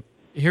need to.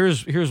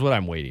 Here's what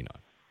I'm waiting on,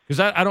 because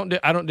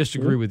I don't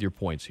disagree with your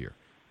points here.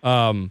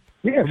 From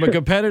a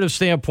competitive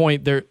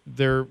standpoint,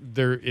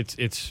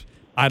 it's.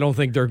 I don't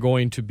think they're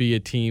going to be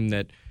a team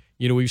that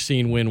we've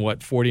seen win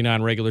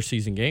 49 regular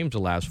season games the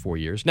last 4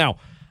 years. Now,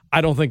 I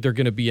don't think they're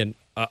going to be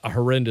a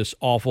horrendous,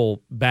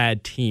 awful,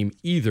 bad team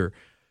either,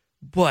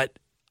 but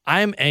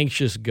I'm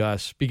anxious,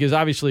 Gus, because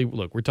obviously,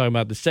 look, we're talking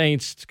about the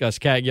Saints. It's Gus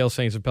Kattengell,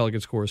 Saints and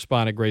Pelicans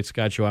correspondent, Great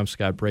Scott Show. I'm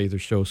Scott Prather,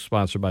 show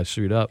sponsored by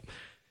Suit Up.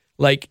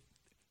 Like,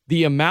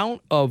 the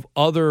amount of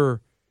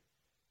other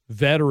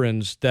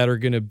veterans that are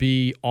going to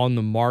be on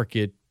the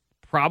market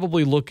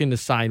probably looking to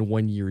sign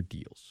one-year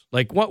deals.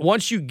 Like,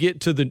 once you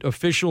get to the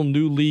official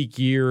new league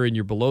year and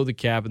you're below the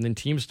cap and then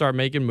teams start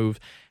making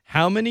moves,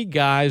 how many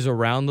guys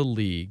around the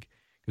league,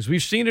 because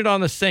we've seen it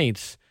on the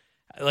Saints,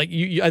 like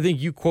I think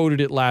you quoted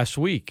it last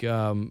week.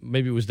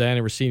 Maybe it was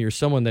Diana Rossini or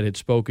someone that had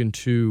spoken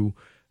to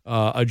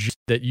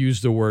that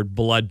used the word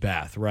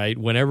bloodbath, right?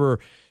 Whenever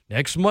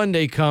next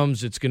Monday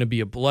comes, it's going to be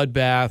a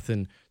bloodbath,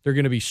 and there are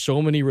going to be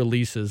so many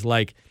releases.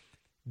 Like,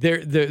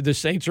 the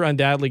Saints are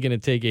undoubtedly going to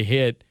take a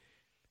hit.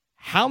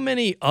 How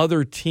many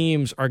other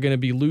teams are going to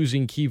be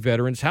losing key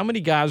veterans? How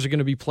many guys are going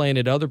to be playing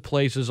at other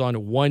places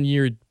on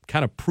one-year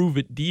kind of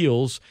prove-it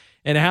deals?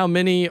 And how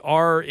many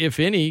are, if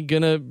any,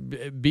 going to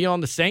be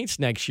on the Saints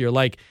next year?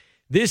 Like,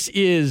 this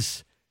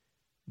is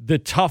the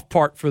tough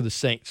part for the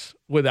Saints,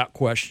 without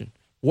question.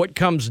 What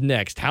comes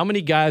next? How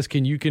many guys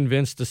can you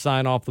convince to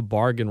sign off the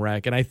bargain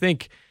rack? And I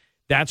think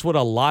that's what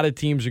a lot of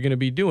teams are going to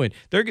be doing.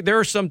 There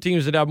are some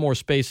teams that have more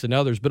space than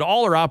others, but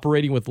all are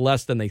operating with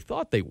less than they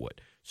thought they would.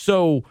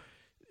 So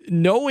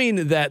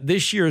knowing that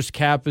this year's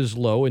cap is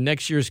low and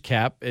next year's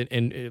cap,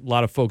 and a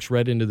lot of folks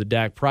read into the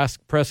Dak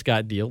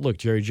Prescott deal. Look,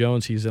 Jerry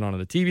Jones, he's in on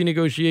the TV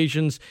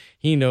negotiations.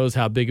 He knows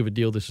how big of a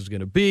deal this is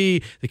going to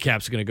be. The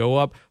cap's going to go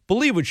up.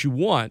 Believe what you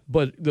want,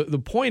 but the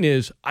point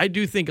is, I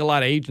do think a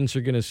lot of agents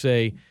are going to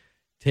say,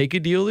 take a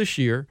deal this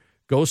year,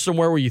 go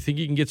somewhere where you think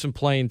you can get some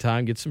playing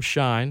time, get some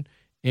shine,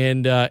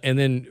 and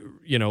then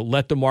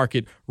let the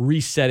market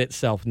reset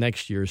itself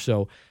next year.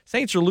 So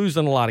Saints are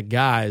losing a lot of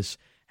guys.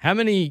 How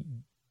many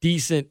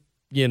decent,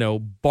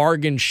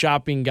 bargain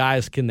shopping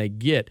guys can they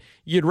get?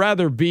 You'd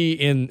rather be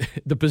in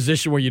the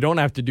position where you don't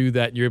have to do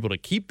that and you're able to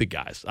keep the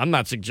guys. I'm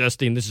not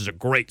suggesting this is a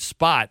great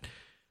spot,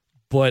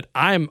 but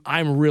I'm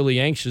really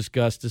anxious,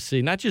 Gus, to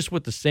see not just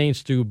what the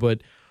Saints do,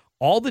 but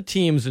all the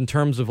teams in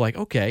terms of like,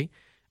 okay,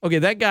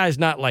 that guy's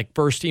not like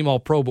first team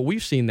All-Pro, but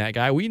we've seen that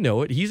guy. We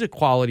know it. He's a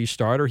quality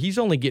starter. He's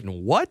only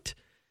getting what?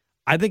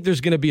 I think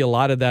there's going to be a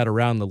lot of that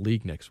around the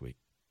league next week.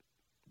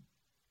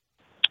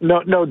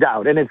 No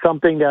doubt. And it's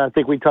something that I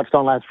think we touched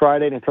on last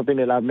Friday, and it's something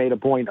that I've made a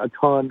point a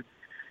ton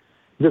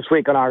this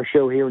week on our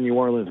show here in New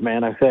Orleans,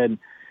 man. I said,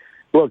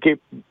 look,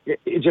 it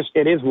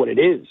is what it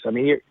is. I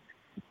mean,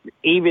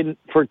 even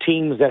for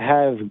teams that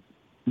have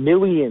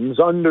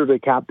millions under the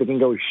cap that can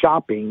go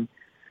shopping,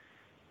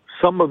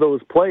 some of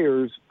those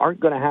players aren't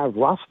going to have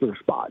roster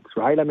spots,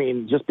 right? I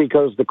mean, just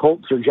because the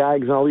Colts or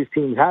Jags and all these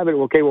teams have it,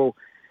 okay, well,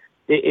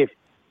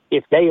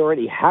 if they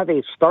already have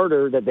a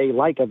starter that they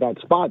like at that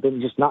spot,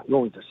 then just not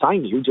going to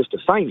sign you, just to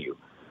sign you.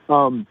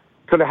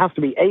 So there has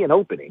to be, A, an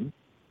opening.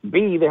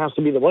 B, there has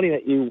to be the money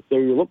that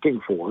you're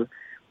looking for.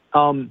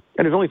 And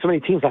there's only so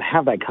many teams that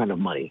have that kind of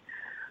money.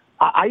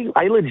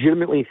 I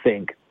legitimately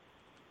think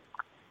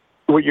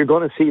what you're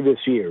going to see this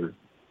year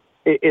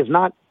is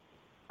not,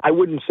 I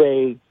wouldn't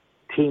say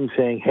teams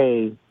saying,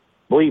 hey,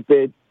 bleep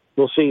it,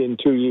 we'll see in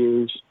 2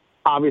 years.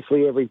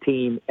 Obviously, every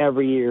team,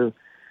 every year,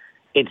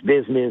 it's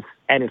business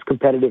and it's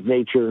competitive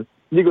nature.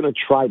 You're going to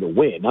try to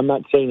win. I'm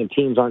not saying that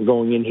teams aren't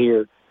going in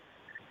here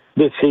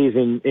this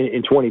season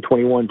in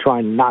 2021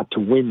 trying not to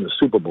win the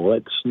Super Bowl.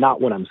 That's not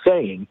what I'm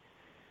saying.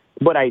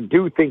 But I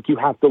do think you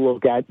have to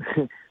look at,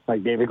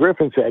 like David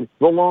Griffin said,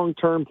 the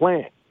long-term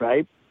plan,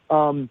 right?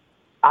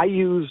 I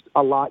used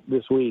a lot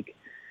this week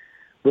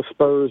the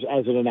Spurs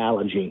as an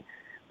analogy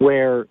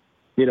where,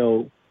 you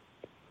know,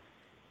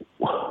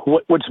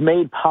 what's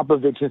made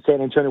Popovich in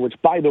San Antonio, which,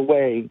 by the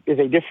way, is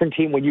a different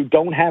team when you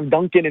don't have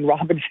Duncan and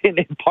Robinson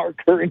and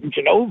Parker and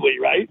Ginobili,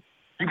 right?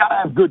 You got to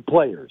have good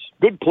players.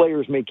 Good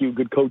players make you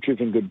good coaches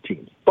and good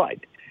teams. But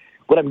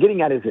what I'm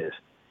getting at is this.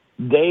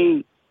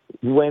 They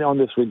went on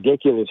this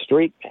ridiculous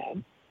streak,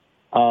 man,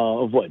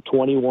 of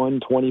 21,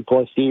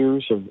 20-plus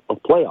years of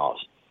playoffs.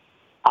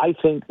 I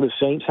think the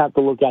Saints have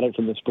to look at it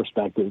from this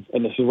perspective,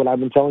 and this is what I've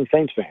been telling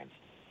Saints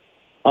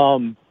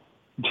fans.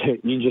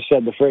 You just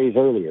said the phrase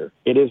earlier.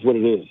 It is what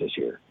it is this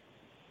year.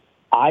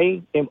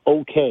 I am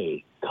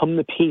okay. Come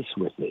to peace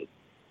with me.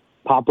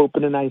 Pop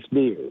open a nice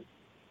beer.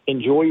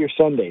 Enjoy your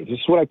Sundays. This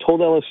is what I told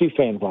LSU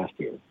fans last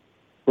year.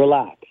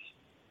 Relax,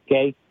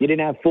 okay? You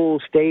didn't have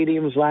full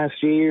stadiums last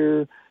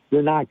year.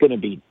 You're not going to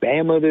beat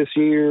Bama this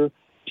year.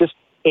 Just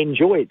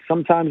enjoy it.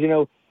 Sometimes, you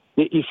know,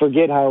 you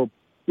forget how,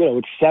 you know,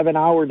 it's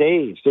 7-hour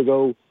days to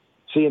go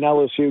see an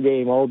LSU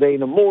game all day in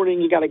the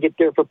morning. You got to get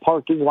there for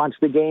parking, watch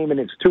the game, and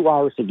it's 2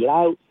 hours to get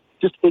out.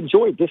 Just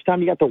enjoy it. This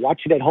time you got to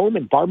watch it at home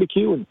and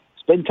barbecue and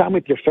spend time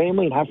with your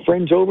family and have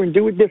friends over and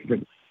do it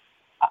different.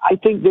 I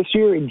think this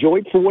year, enjoy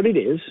it for what it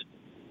is.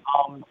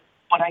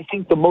 But I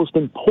think the most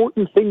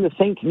important thing the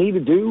Saints need to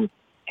do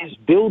is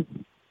build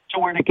to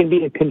where they can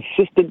be a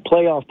consistent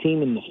playoff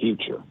team in the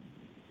future.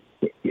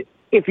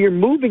 If you're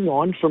moving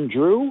on from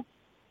Drew,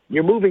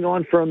 you're moving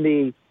on from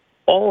the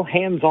all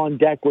hands on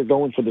deck, we're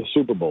going for the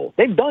Super Bowl.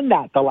 They've done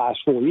that the last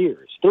 4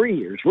 years, 3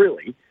 years,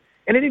 really,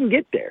 and it didn't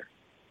get there.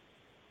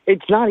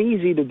 It's not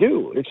easy to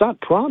do. It's not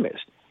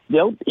promised. You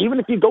know, even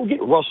if you go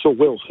get Russell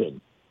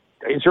Wilson,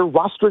 is your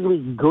roster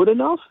really good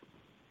enough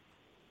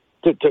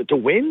to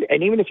win?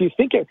 And even if you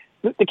think it,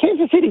 the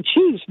Kansas City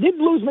Chiefs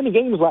didn't lose many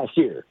games last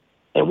year.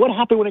 And what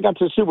happened when it got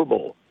to the Super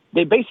Bowl?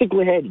 They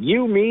basically had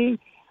you, me,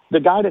 the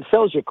guy that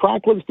sells you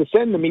cracklings to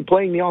send to me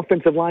playing the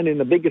offensive line in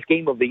the biggest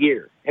game of the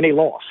year, and they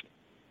lost.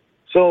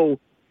 So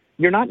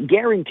you're not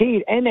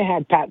guaranteed, and they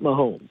had Pat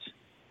Mahomes.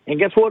 And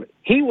guess what?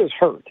 He was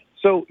hurt.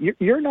 So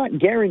you're not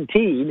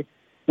guaranteed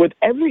with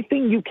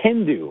everything you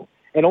can do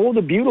and all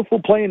the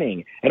beautiful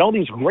planning and all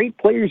these great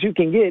players you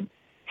can get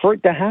for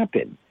it to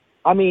happen.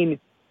 I mean,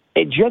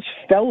 it just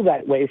fell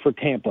that way for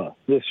Tampa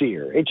this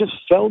year. It just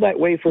fell that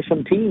way for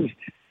some teams,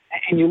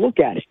 and you look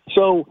at it.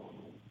 So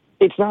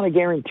it's not a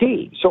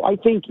guarantee. So I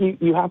think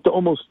you have to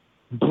almost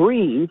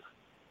breathe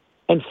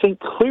and think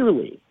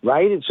clearly,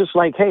 right? It's just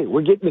like, hey,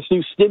 we're getting this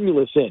new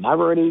stimulus in. I've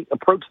already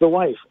approached the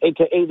wife,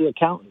 a.k.a. the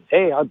accountant.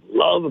 Hey, I'd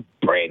love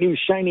a brand new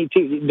shiny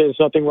TV. There's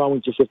nothing wrong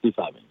with your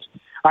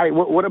 55-inch. All right,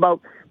 what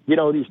about, you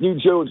know, these new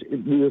Joes,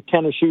 the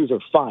tennis shoes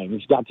are fine.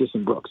 It's got just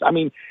some Brooks. I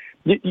mean,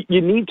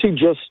 you need to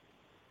just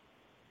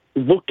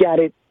look at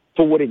it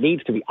for what it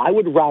needs to be. I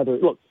would rather,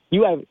 look,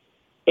 you have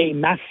a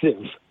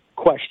massive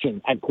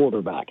question at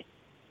quarterback.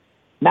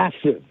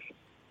 Massive.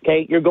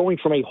 Okay, you're going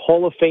from a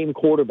Hall of Fame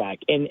quarterback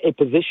in a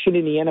position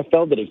in the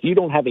NFL that if you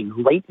don't have a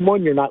great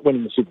one, you're not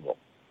winning the Super Bowl.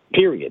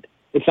 Period.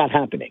 It's not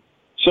happening.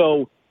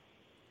 So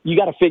you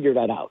got to figure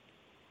that out.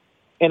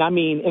 And I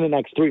mean in the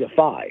next 3 to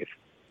 5.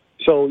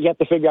 So you have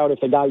to figure out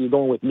if the guy you're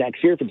going with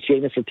next year, if it's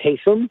Jameis or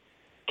Taysom,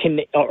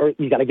 or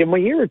you got to give them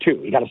a year or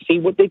two. You got to see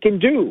what they can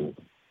do.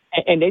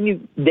 And then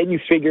you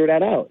figure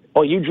that out.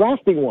 Oh, you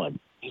drafting one.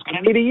 He's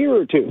going to need a year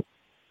or two.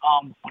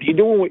 What are you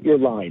doing with your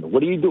line? What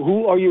do you do?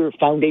 Who are your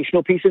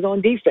foundational pieces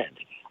on defense?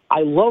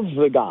 I love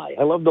the guy.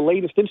 I love the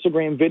latest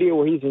Instagram video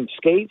where he's in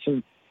skates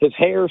and his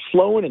hair is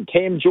flowing and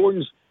Cam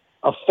Jordan's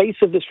a face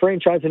of this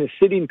franchise in his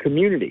city and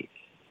community.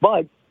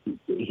 But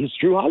he's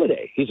Drew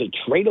Holiday. He's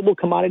a tradable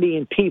commodity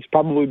in piece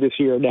probably this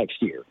year or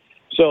next year.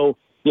 So,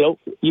 you know,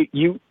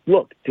 you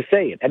look, to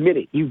say it, admit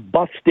it, you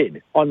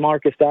busted on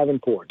Marcus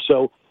Davenport.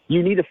 So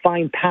you need to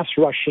find pass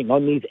rushing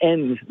on these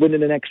ends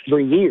within the next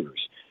 3 years.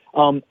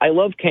 I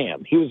love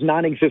Cam. He was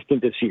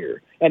non-existent this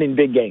year and in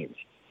big games.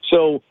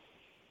 So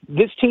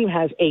this team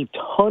has a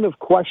ton of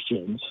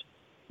questions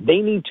they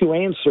need to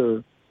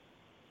answer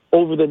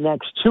over the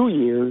next 2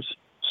 years.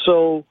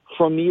 So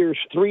from years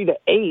 3 to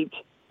 8,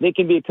 they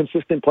can be a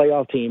consistent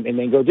playoff team and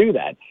then go do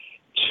that.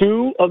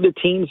 2 of the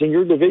teams in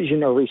your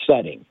division are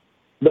resetting.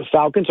 The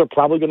Falcons are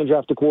probably going to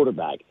draft a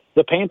quarterback.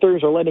 The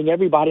Panthers are letting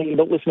everybody,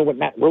 don't listen to what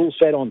Matt Rule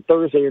said on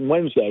Thursday and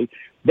Wednesday,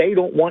 they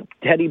don't want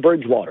Teddy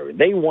Bridgewater.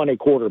 They want a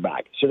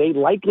quarterback. So they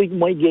likely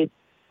might get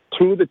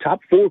 2 of the top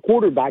 4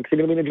 quarterbacks are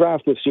going to be in the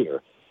draft this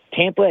year.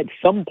 Tampa at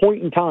some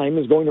point in time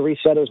is going to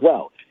reset as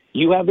well.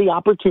 You have the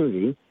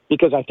opportunity,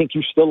 because I think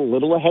you're still a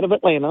little ahead of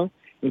Atlanta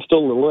and still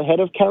a little ahead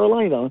of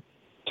Carolina,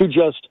 to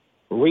just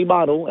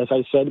remodel, as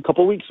I said a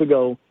couple weeks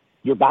ago,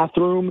 your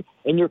bathroom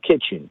and your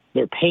kitchen.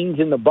 They're pains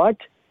in the butt.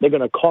 They're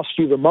going to cost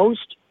you the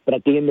most, but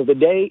at the end of the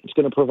day, it's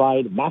going to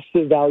provide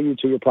massive value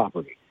to your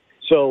property.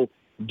 So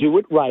do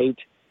it right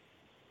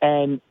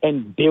and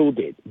build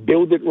it.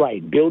 Build it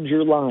right. Build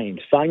your lines.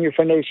 Find your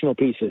foundational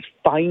pieces.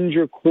 Find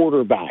your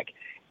quarterback.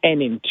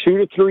 And in 2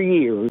 to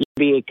 3 years,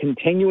 be a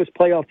continuous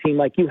playoff team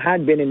like you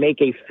had been and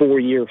make a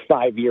 4-year,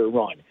 5-year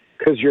run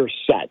because you're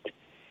set.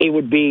 It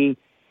would be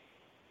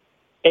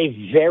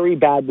a very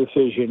bad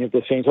decision if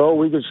the Saints,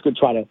 we're just going to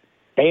try to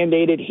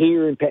Band-Aid it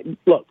here. And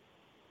look,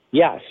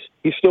 yes,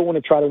 you still want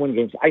to try to win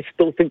games. I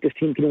still think this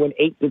team can win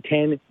 8 to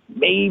 10,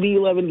 maybe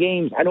 11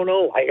 games. I don't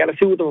know. I got to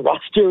see what the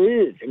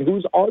roster is and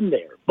who's on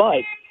there.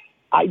 But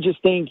I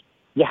just think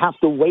you have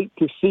to wait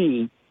to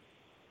see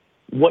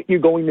what you're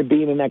going to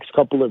be in the next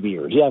couple of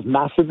years. You have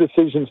massive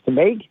decisions to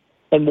make,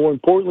 and more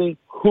importantly,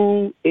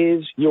 who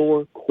is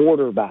your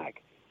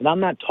quarterback? And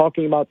I'm not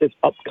talking about this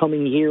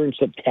upcoming year in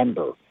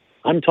September.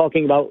 I'm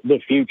talking about the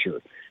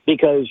future,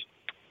 because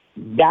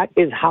that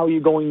is how you're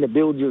going to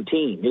build your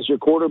team. Is your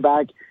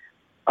quarterback,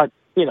 a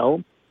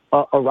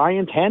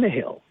Ryan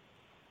Tannehill?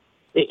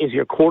 Is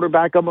your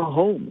quarterback a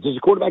Mahomes? Is your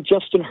quarterback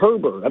Justin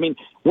Herbert? I mean,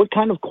 what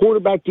kind of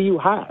quarterback do you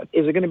have?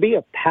 Is it going to be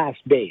a pass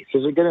base?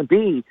 Is it going to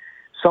be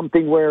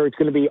something where it's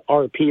going to be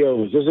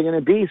RPOs? Is it going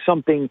to be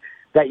something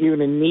that you're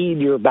going to need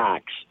your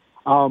backs?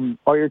 Are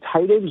your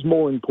tight ends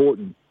more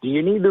important? Do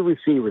you need the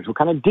receivers? What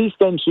kind of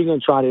defense are you going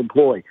to try to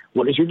employ?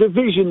 What does your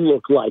division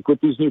look like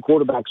with these new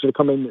quarterbacks that are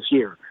coming in this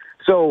year?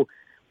 So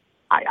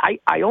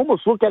I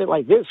almost look at it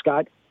like this,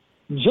 Scott.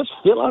 Just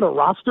fill out a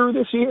roster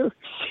this year,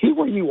 see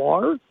where you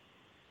are,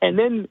 and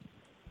then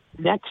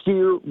next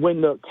year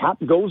when the cap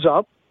goes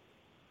up,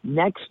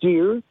 next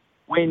year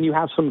when you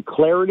have some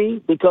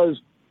clarity,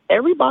 because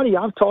everybody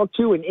I've talked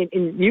to,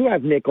 and you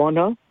have Nick on,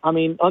 huh? I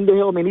mean,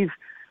 Underhill, he's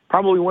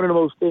probably one of the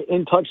most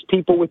in-touch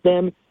people with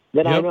them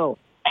that I know.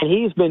 And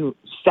he's been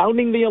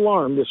sounding the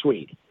alarm this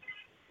week.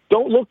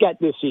 Don't look at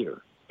this year.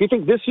 If you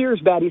think this year is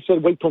bad, he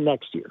said wait till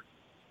next year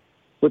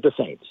with the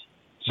Saints.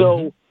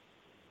 So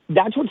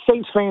that's what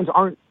Saints fans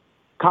aren't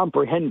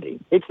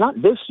comprehending. It's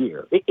not this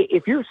year.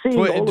 If you're seeing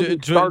all of the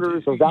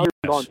starters or values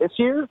on this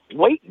year,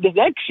 wait the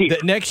next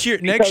year.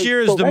 Next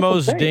year is the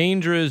most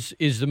dangerous.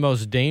 Is the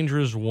most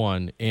dangerous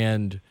one,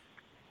 and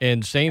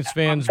Saints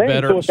fans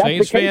better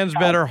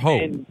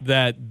hope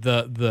that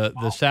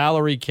the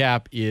salary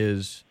cap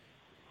is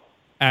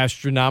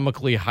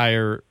astronomically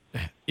higher.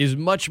 Is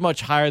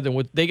much higher than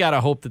what they got to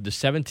hope that the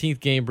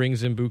 17th game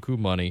brings in buku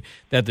money,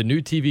 that the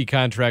new TV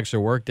contracts are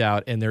worked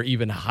out and they're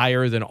even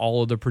higher than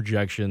all of the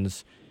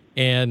projections.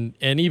 And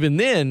even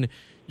then,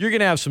 you're going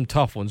to have some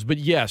tough ones. But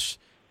yes,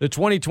 the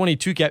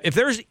 2022 cap, if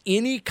there's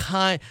any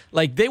kind,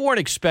 like they weren't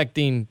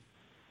expecting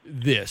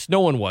this.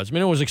 No one was. No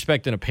one was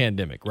expecting a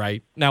pandemic,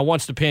 right? Now,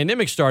 once the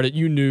pandemic started,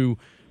 you knew,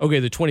 okay,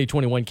 the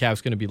 2021 cap's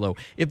going to be low.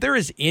 If there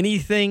is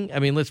anything,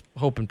 let's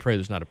hope and pray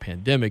there's not a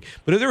pandemic,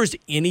 but if there is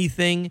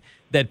anything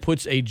that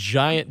puts a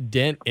giant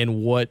dent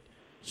in what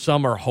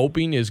some are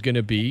hoping is going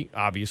to be,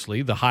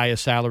 obviously, the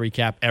highest salary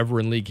cap ever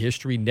in league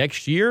history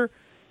next year,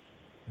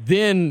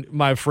 then,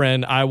 my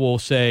friend, I will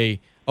say,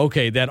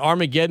 okay, that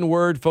Armageddon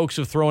word folks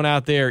have thrown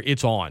out there,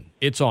 it's on.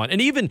 It's on. And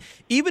even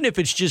if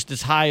it's just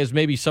as high as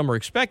maybe some are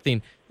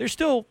expecting, they're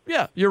still,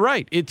 you're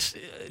right. It's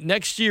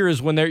next year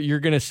is when you're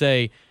going to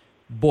say,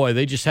 boy,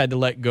 they just had to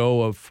let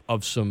go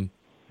of some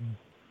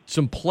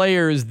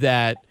players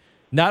that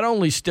not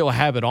only still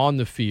have it on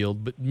the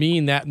field, but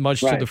mean that much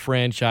to the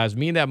franchise,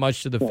 mean that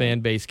much to the fan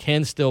base,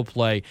 can still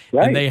play,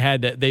 and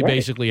they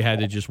basically had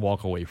to just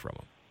walk away from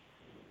them.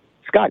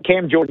 Scott,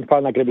 Cam Jordan's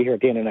probably not going to be here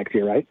at the end of next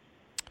year, right?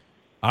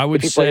 I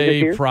would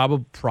say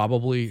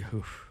probably.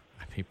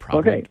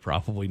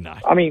 Probably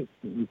not.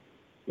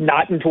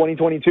 Not in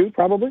 2022,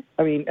 probably.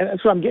 And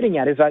that's what I'm getting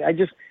at. Is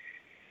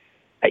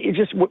it's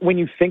just when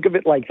you think of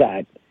it like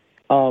that.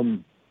 I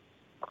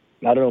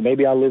don't know.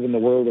 Maybe I live in the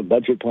world of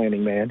budget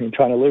planning, man, and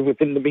trying to live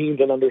within the means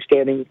and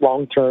understanding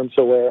long term,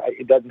 so where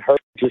it doesn't hurt.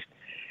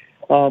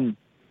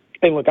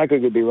 And look, I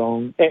could be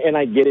wrong, and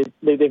I get it.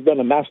 They've done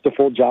a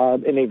masterful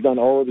job, and they've done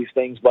all of these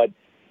things, but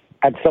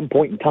at some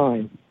point in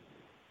time,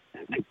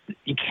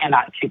 you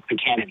cannot kick the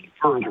can any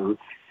further.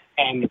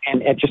 And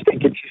I just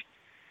think it's just,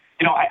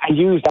 I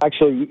used,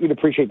 actually, you'd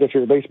appreciate this,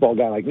 you're a baseball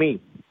guy like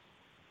me.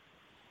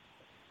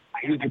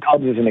 I used the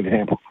Cubs as an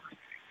example.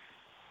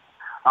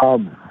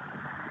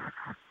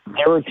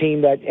 They're a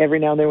team that every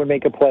now and then would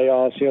make a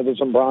playoffs. There's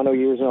some Brano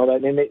years and all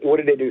that. And what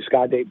did they do,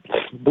 Scott? They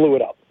blew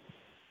it up.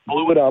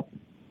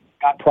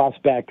 Got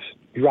prospects,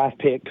 draft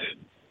picks,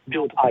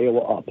 built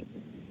Iowa up.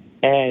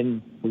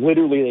 And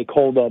literally they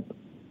called up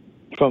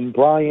from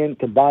Bryant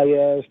to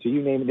Baez to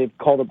you name it. They've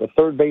called up the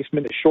third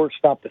baseman, the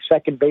shortstop, the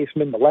second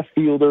baseman, the left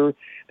fielder,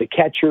 the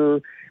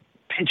catcher,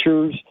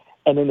 pitchers.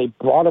 And then they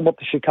brought them up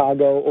to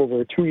Chicago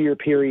over a 2-year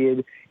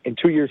period. And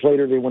 2 years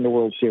later, they won the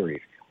World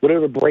Series. What are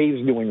the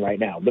Braves doing right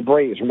now? The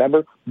Braves,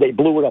 remember? They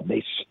blew it up.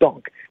 They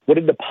stunk. What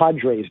did the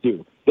Padres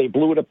do? They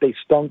blew it up. They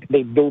stunk.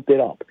 They built it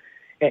up.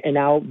 And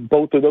now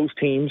both of those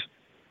teams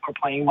are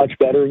playing much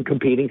better and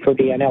competing for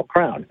the NL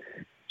crown.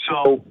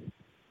 So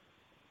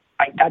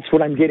that's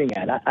what I'm getting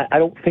at. I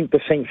don't think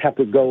the Saints have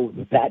to go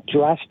that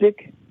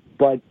drastic,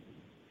 but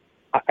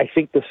I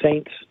think the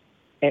Saints,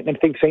 and I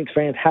think Saints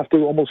fans have to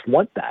almost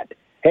want that.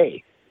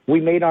 Hey, we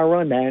made our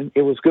run, man.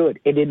 It was good.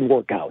 It didn't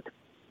work out.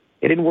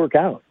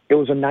 It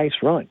was a nice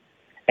run.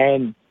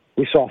 And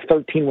we saw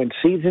 13-win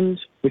seasons.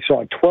 We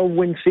saw a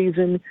 12-win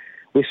season.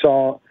 We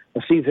saw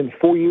a season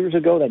 4 years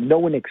ago that no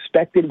one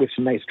expected with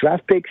some nice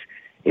draft picks.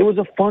 It was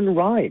a fun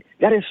ride.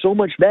 That is so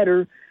much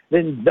better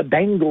than the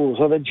Bengals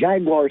or the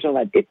Jaguars and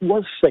all that. It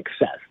was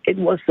success. It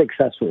was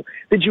successful.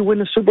 Did you win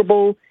the Super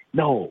Bowl?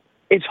 No.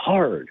 It's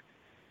hard.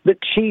 The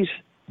Chiefs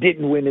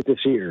didn't win it this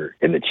year,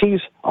 and the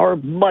Chiefs are a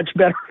much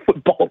better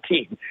football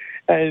team.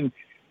 And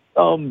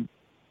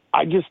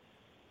I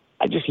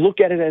just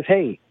look at it as,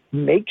 hey,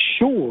 make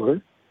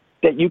sure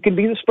that you can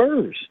be the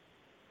Spurs.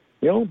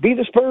 Be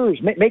the Spurs.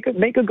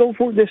 Make a go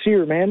for it this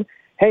year, man.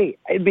 Hey,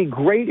 it'd be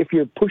great if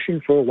you're pushing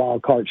for a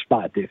wild card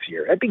spot this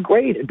year. It'd be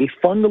great. It'd be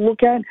fun to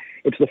look at.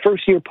 It's the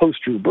first year post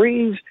Drew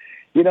Brees.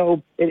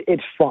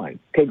 It's fun.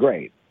 Okay,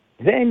 great.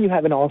 Then you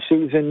have an off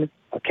season,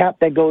 a cap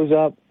that goes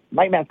up.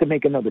 Might have to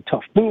make another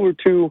tough move or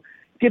two,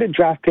 get a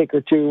draft pick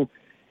or two,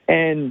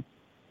 and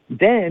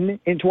then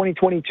in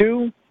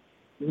 2022,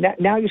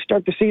 now you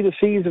start to see the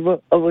seeds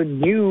of a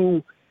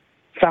new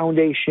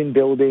foundation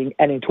building,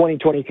 and in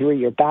 2023,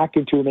 you're back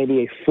into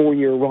maybe a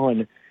 4-year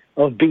run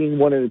of being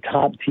one of the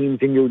top teams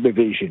in your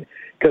division,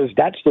 because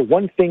that's the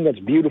one thing that's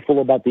beautiful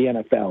about the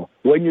NFL.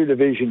 When your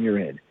division you're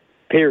in,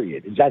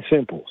 period. It's that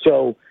simple.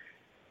 So,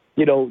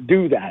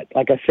 do that.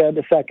 Like I said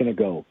a second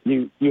ago,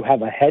 you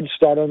have a head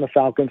start on the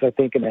Falcons, I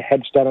think, and a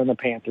head start on the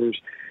Panthers,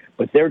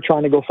 but they're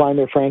trying to go find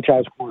their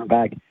franchise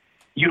quarterback.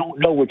 You don't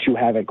know what you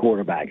have at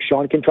quarterback.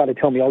 Sean can try to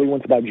tell me all he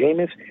wants about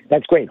Jameis.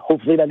 That's great.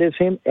 Hopefully that is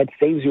him. It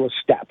saves you a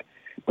step.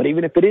 But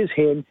even if it is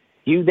him,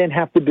 you then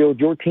have to build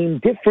your team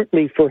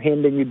differently for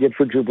him than you did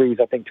for Drew Brees,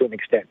 I think, to an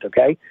extent,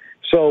 okay?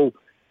 So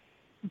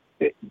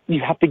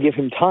you have to give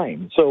him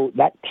time. So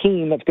that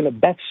team that's going to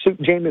best suit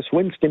Jameis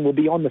Winston will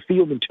be on the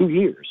field in 2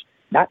 years.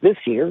 Not this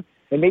year,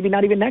 and maybe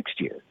not even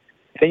next year.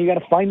 Then you got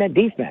to find that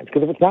defense,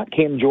 because if it's not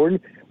Cam Jordan,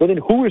 well, then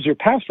who is your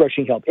pass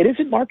rushing help? It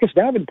isn't Marcus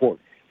Davenport.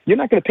 You're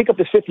not going to pick up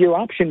this 5th-year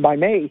option by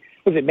May.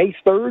 Was it May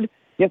 3rd?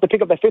 You have to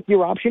pick up that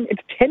 5th-year option?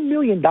 It's $10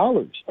 million.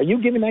 Are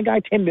you giving that guy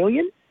 $10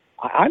 million?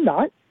 I'm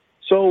not.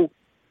 So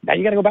now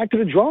you got to go back to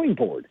the drawing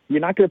board. You're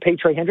not going to pay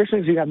Trey Hendrickson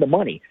because you have the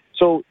money.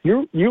 So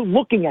you're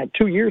looking at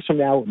 2 years from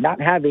now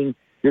not having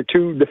your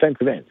 2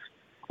 defensive ends,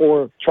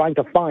 or trying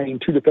to find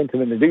 2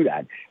 defensive ends to do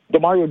that.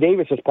 DeMario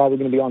Davis is probably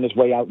going to be on his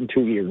way out in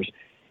 2 years,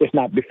 if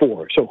not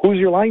before. So who's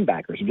your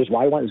linebackers? Just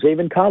why want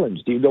Zaven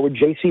Collins? Do you go with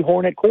J.C.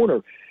 Horn at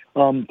corner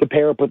to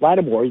pair up with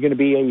Lattimore? Are you going to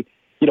be a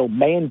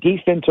man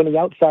defense on the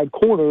outside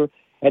corner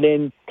and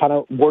then kind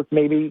of work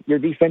maybe your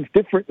defense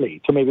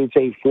differently to maybe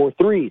say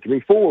 4-3,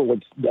 3-4, what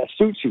best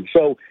suits you?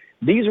 So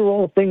these are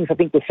all things I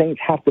think the Saints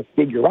have to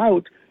figure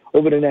out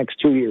over the next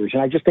 2 years.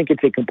 And I just think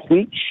it's a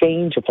complete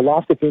change of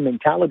philosophy and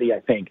mentality, I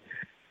think.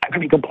 I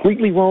could be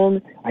completely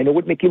wrong. I know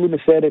what Mickey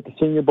Loomis said at the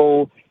Senior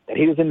Bowl, that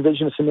he doesn't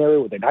envision a scenario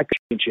where they're not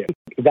going to championship.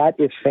 That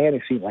is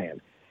fantasy land.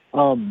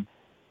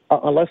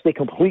 Unless they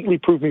completely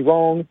prove me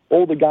wrong,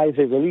 all the guys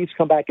they release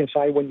come back and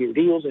sign 1-year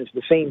deals, and it's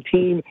the same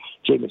team.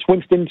 Jameis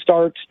Winston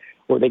starts,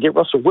 or they get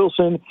Russell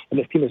Wilson, and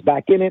this team is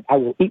back in it. I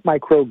will eat my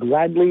crow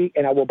gladly,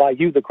 and I will buy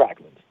you the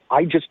cracklings.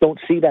 I just don't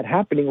see that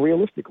happening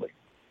realistically.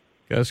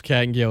 Gus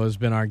Kattengell has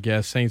been our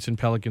guest, Saints and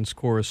Pelicans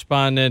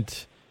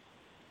correspondent.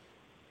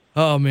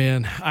 Oh,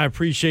 man, I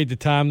appreciate the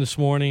time this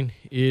morning.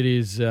 It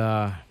is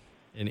an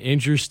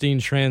interesting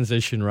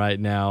transition right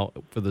now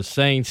for the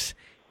Saints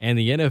and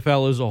the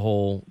NFL as a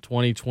whole.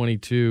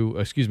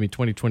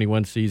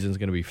 2021 season is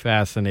going to be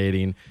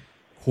fascinating.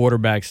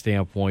 Quarterback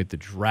standpoint, the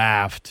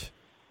draft,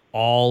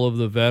 all of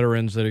the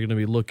veterans that are going to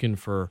be looking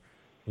for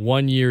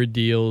 1-year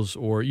deals,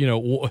 or,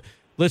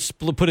 let's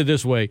put it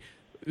this way.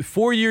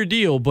 4-year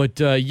deal, but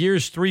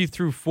years 2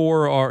 through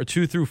 4 are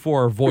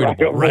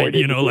voidable, right?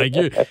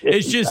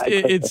 It's just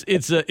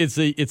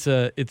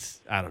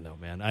it's I don't know,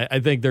 man. I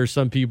think there's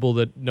some people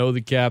that know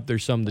the cap,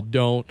 there's some that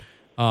don't,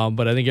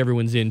 but I think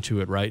everyone's into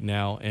it right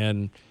now,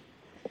 and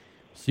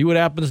see what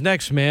happens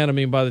next, man. I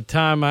mean, by the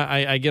time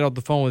I get off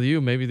the phone with you,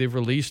 maybe they've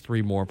released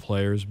 3 more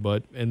players,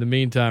 but in the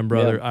meantime,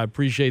 brother, I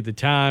appreciate the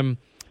time.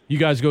 You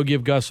guys go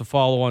give Gus a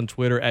follow on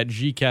Twitter at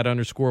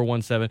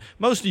GCat_17.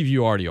 Most of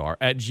you already are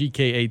at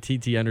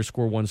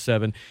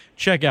GKATT_17.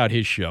 Check out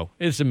his show.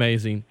 It's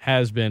amazing.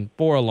 Has been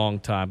for a long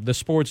time. The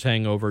Sports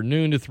Hangover,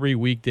 noon to 3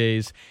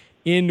 weekdays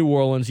in New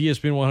Orleans.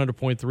 ESPN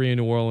 100.3 in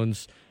New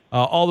Orleans.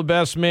 All the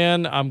best,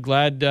 man. I'm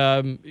glad.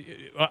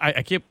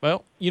 I can't.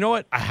 Well, you know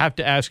what? I have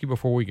to ask you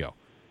before we go.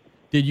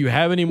 Did you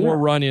have any more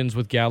run-ins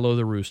with Gallo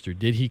the Rooster?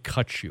 Did he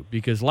cut you?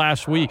 Because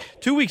 2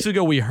 weeks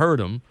ago, we heard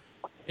him.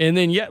 And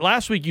then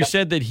last week you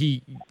said that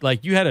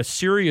you had a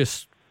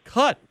serious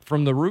cut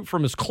from the root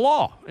from his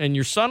claw, and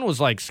your son was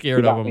like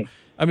scared of him.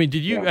 I mean,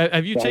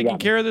 have you taken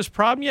care of this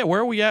problem yet?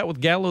 Where are we at with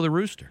Gallo the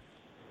rooster?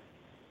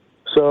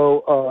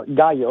 So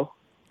Gallo.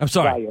 I'm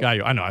sorry,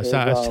 Gallo. I know.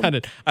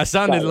 I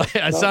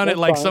sounded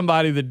like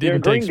somebody that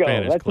didn't take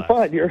Spanish That's class.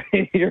 Fun. You're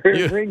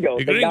a gringo.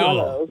 You're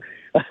gringo.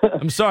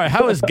 I'm sorry.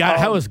 How is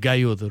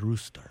Gallo the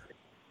rooster?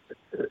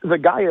 The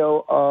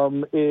Gallo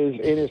is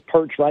in his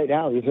perch right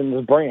now. He's in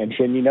the branch,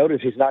 and you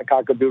notice he's not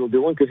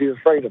cock-a-doodle-dooing because he's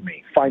afraid of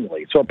me,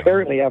 finally. So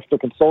apparently after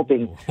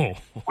consulting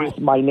with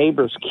my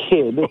neighbor's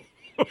kid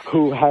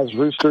who has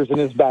roosters in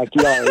his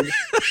backyard,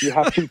 you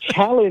have to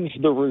challenge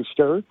the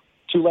rooster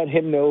to let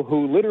him know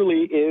who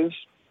literally is,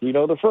 you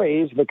know the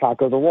phrase, the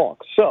cock of the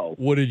walk. So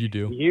what did you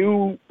do?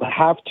 You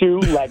have to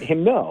let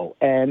him know.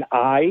 And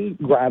I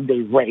grabbed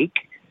a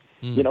rake.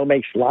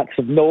 Makes lots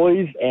of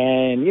noise,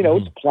 and,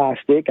 it's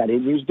plastic. I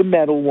didn't use the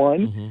metal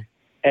one.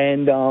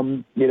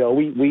 And,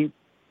 we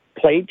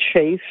played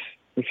chase,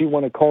 if you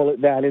want to call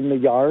it that, in the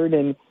yard.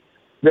 And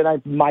then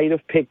I might have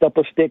picked up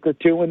a stick or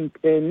two, and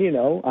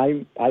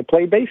I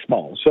play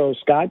baseball. So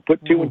Scott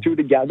put two and two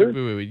together.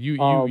 Wait. You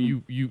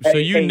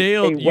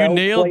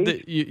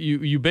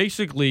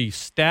basically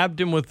stabbed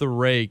him with the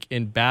rake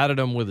and batted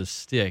him with a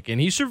stick, and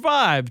he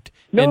survived,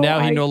 and now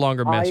he no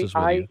longer messes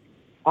with you.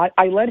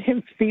 I let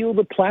him feel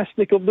the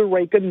plastic of the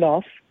rake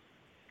enough,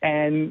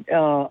 and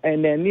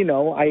then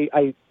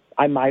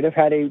I might have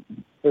had a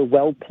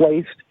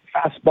well-placed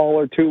fastball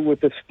or two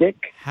with a stick.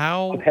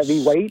 How of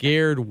heavy weight.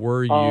 Scared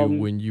were you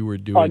when you were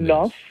doing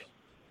enough?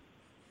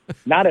 This?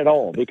 Not at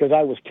all, because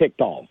I was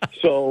ticked off.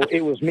 So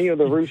it was me or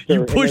the rooster.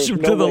 You pushed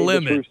him to the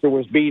limit. The rooster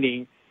was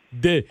beating.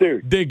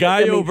 The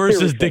Gallo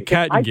versus the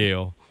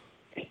Kattengell.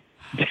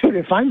 Dude,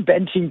 if I'm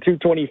benching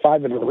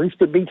 225 and the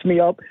rooster beats me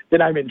up, then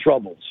I'm in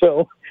trouble.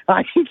 So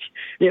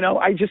we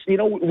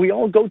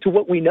all go to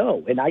what we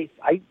know, and I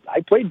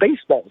played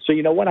baseball. So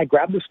you know what? I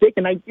grabbed the stick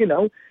and I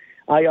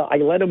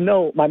let him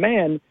know, my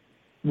man,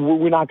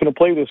 we're not going to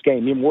play this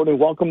game. You're more than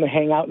welcome to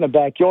hang out in the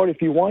backyard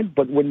if you want,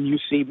 but when you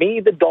see me,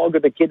 the dog, or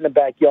the kid in the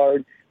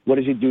backyard, what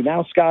does he do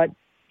now, Scott?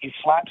 He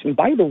flaps. And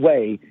by the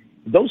way,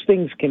 those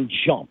things can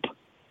jump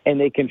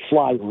and they can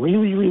fly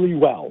really, really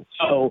well.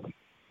 So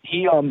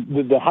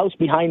the house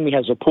behind me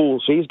has a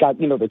pool, so he's got,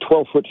 the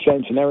 12-foot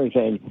fence and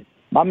everything.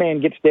 My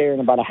man gets there in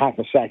about a half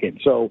a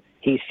second. So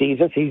he sees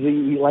us.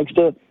 He likes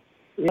to,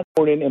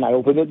 morning, and I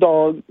open the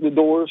door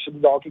so the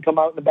dog can come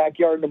out in the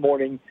backyard in the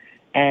morning,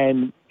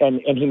 and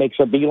he makes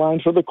a beeline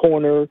for the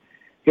corner.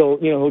 He'll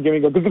give me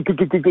go,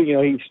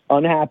 he's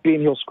unhappy,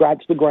 and he'll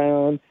scratch the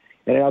ground,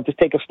 and I'll just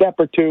take a step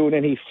or two, and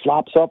then he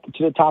flops up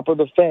to the top of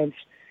the fence,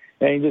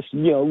 and he just,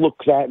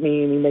 looks at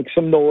me, and he makes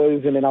some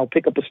noise, and then I'll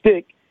pick up a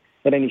stick,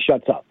 and then he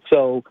shuts up.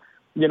 So,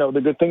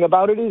 the good thing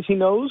about it is he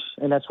knows,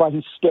 and that's why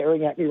he's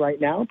staring at me right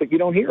now, but you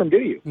don't hear him, do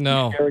you?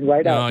 No. He's staring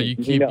right at me.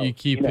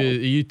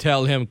 You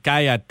tell him,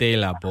 cállate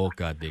la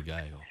boca de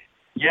gallo.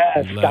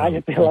 Yes,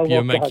 cállate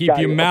la boca. Keep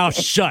your mouth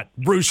shut,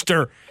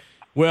 rooster.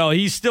 Well,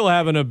 he's still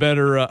having a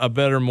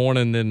better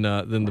morning than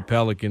the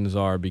Pelicans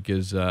are,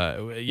 because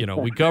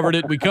we covered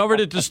it. We covered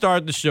it to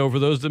start the show. For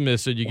those that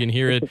missed it, you can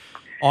hear it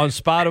on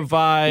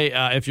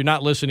Spotify, if you're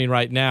not listening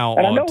right now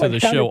to the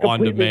show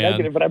on demand.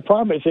 Negative, but I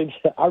promise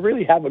I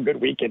really have a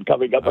good weekend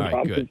coming up. All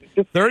right, good.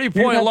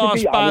 30-point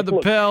loss by the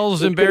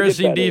Pels.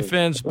 Embarrassing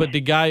defense, but the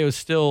guy is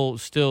still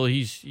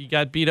he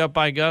got beat up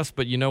by Gus,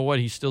 but you know what?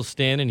 He's still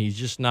standing. He's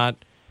just not.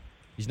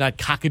 He's not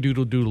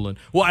cock-a-doodle-doodling.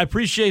 Well, I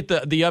appreciate the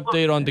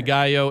update on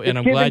DeGallo, and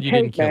I'm glad you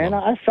didn't kill him.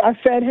 I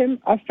fed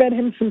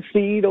him some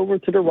seed over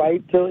to the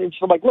right. So it's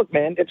like, look,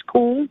 man, it's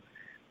cool.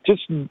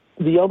 Just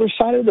the other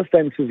side of the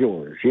fence is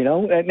yours,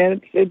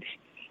 and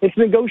it's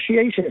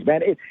negotiations,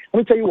 man. Let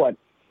me tell you what,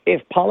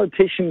 if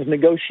politicians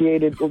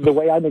negotiated the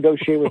way I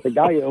negotiate with the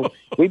Gallo,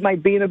 we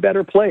might be in a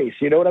better place.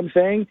 You know what I'm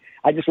saying?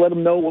 I just let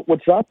them know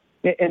what's up,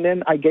 and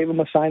then I gave them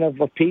a sign of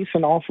peace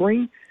and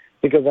offering,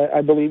 because I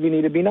believe you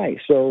need to be nice.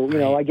 So,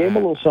 I gave him a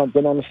little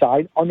something on the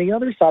side. On the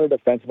other side of the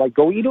fence, like,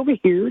 go eat over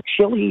here,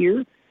 chill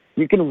here.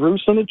 You can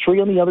roost on a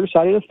tree on the other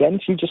side of the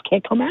fence. You just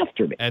can't come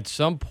after me. At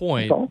some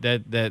point,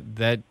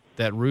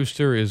 that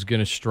rooster is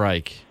going to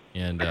strike,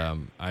 and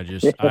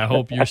I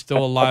hope you're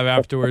still alive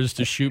afterwards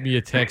to shoot me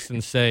a text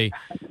and say,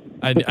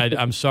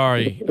 I'm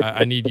sorry,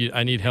 I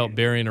need help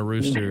burying a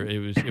rooster.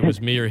 It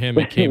was me or him.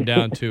 It came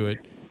down to it.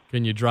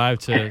 Can you drive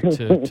to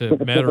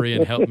Metairie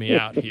and help me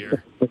out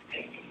here?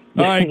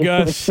 All right,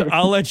 Gus,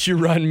 I'll let you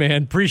run,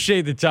 man.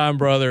 Appreciate the time,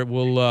 brother.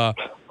 We'll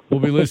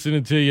be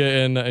listening to you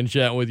and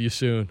chatting with you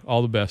soon.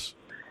 All the best.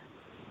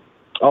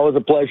 Always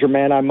a pleasure,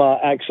 man. I'm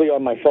actually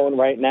on my phone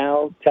right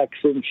now,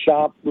 texting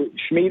shop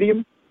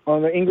Schmedium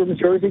on the Ingram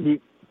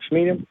jersey.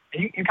 Schmedium.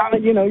 You kind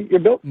of, you're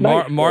built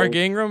nice. Mark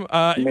Ingram?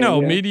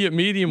 No, medium.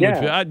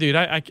 Yeah. Dude,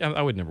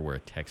 I would never wear a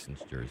Texans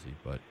jersey,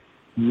 but.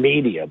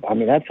 Medium. I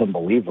mean, that's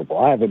unbelievable.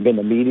 I haven't been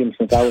a medium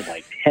since I was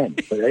like 10.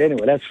 But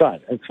anyway, that's fine.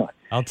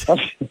 I'll tell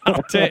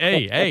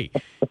hey,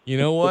 you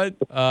know what?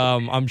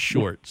 I'm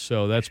short,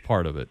 so that's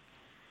part of it.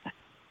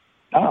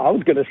 I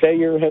was going to say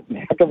you're in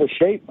heck of a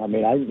shape. I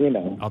mean,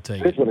 I'll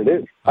take it. It's what it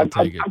is. I'll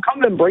take it. I'm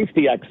coming to embrace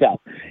the XL.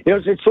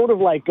 It's sort of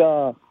like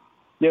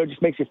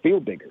just makes you feel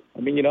bigger. I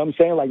mean, you know what I'm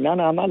saying? Like, no,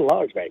 I'm not a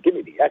large man. Give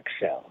me the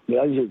XL.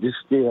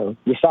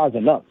 You're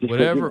sizing up.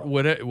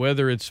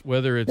 Whether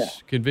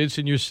it's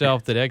convincing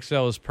yourself that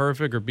XL is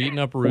perfect or beating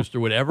up a rooster,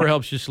 whatever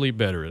helps you sleep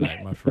better at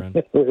night, my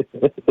friend.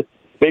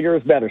 Bigger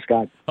is better,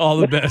 Scott. All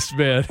the best,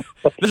 man.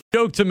 There's a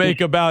joke to make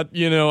about,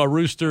 a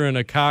rooster and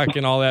a cock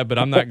and all that, but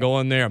I'm not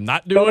going there. I'm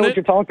not doing it. Don't know what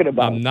you're talking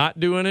about. I'm not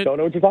doing it. Don't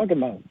know what you're talking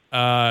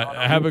about.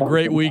 Have a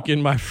great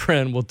weekend, my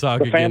friend. We'll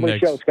talk again next. Family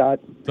show, Scott.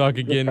 Talk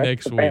again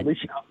next week. Family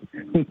show.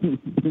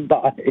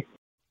 Bye.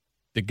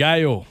 The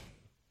gallo.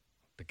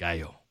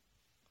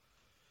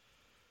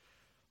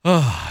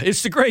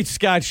 It's the Great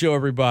Scott Show,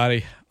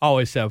 everybody.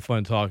 Always have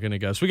fun talking to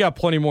Gus. We got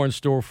plenty more in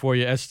store for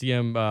you.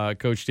 STM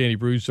coach Danny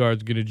Broussard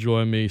is going to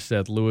join me,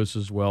 Seth Lewis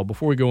as well.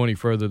 Before we go any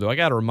further, though, I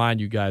got to remind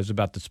you guys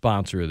about the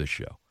sponsor of the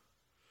show.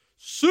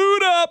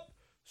 Suit up!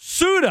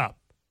 Suit up!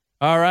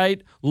 All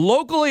right?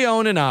 Locally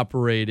owned and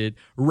operated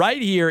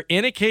right here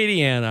in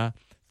Acadiana,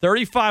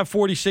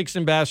 3546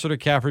 Ambassador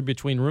Caffrey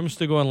between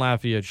Roomstigo and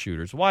Lafayette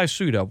Shooters. Why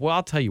Suit Up? Well,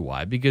 I'll tell you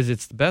why. Because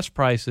it's the best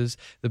prices,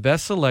 the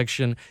best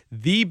selection,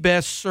 the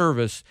best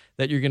service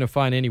that you're going to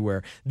find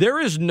anywhere. There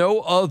is no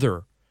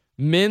other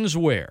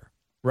menswear,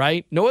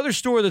 right? No other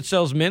store that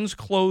sells men's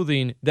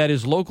clothing that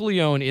is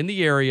locally owned in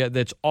the area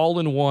that's all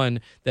in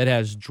one, that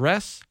has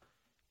dress,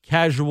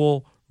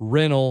 casual,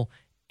 rental,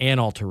 and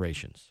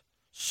alterations.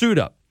 Suit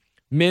Up.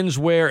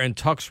 Menswear and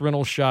tux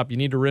rental shop. You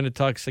need to rent a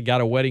tux. You got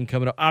a wedding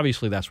coming up.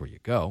 Obviously, that's where you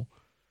go.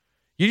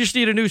 You just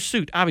need a new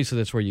suit. Obviously,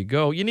 that's where you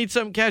go. You need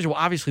something casual.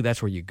 Obviously,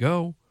 that's where you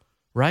go,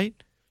 right?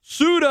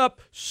 Suit up,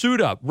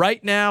 suit up.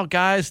 Right now,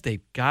 guys,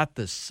 they've got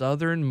the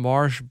Southern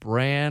Marsh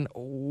brand.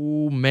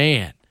 Oh,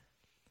 man.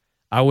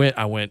 I went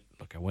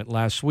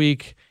last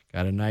week,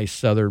 got a nice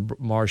Southern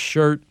Marsh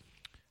shirt.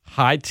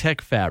 High-tech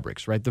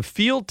fabrics, right? The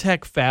Field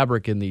Tech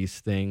fabric in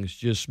these things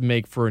just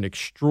make for an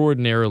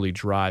extraordinarily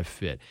dry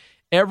fit.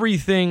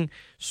 Everything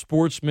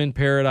Sportsman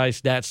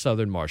Paradise, that's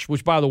Southern Marsh,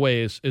 which, by the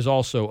way, is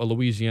also a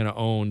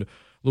Louisiana-owned,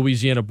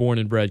 Louisiana-born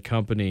and bred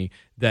company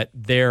that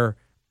their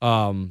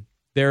line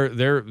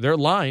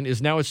is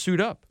now a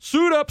Suit Up.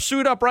 Suit Up,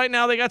 Suit Up. Right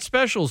now they got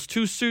specials.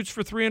 2 suits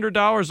for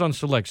 $300 on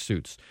select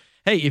suits.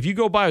 Hey, if you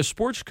go buy a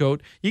sports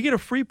coat, you get a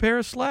free pair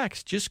of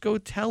slacks. Just go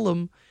tell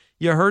them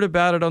you heard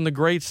about it on the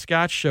Great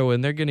Scott Show,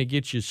 and they're going to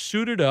get you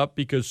suited up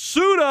because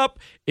Suit Up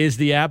is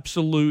the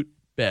absolute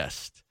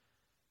best.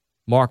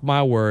 Mark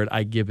my word,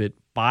 I give it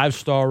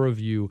 5-star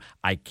review.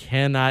 I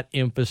cannot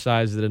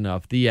emphasize it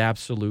enough. The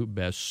absolute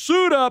best.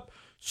 Suit Up,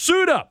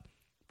 Suit Up.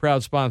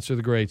 Proud sponsor of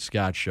the Great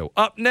Scott Show.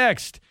 Up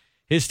next,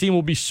 his team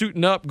will be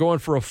suiting up, going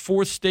for a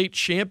 4th state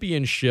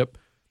championship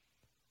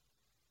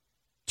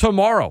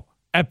tomorrow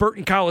at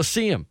Burton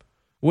Coliseum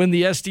when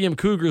the STM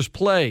Cougars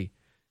play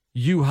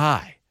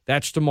U-High.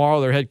 That's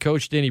tomorrow. Their head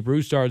coach, Danny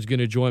Broussard, is going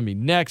to join me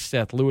next.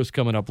 Seth Lewis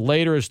coming up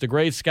later. It's the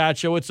Great Scott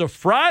Show. It's a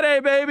Friday,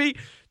 baby.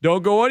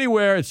 Don't go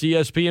anywhere. It's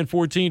ESPN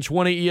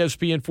 1420,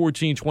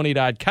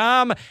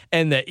 ESPN1420.com,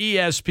 and the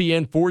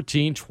ESPN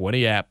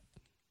 1420 app.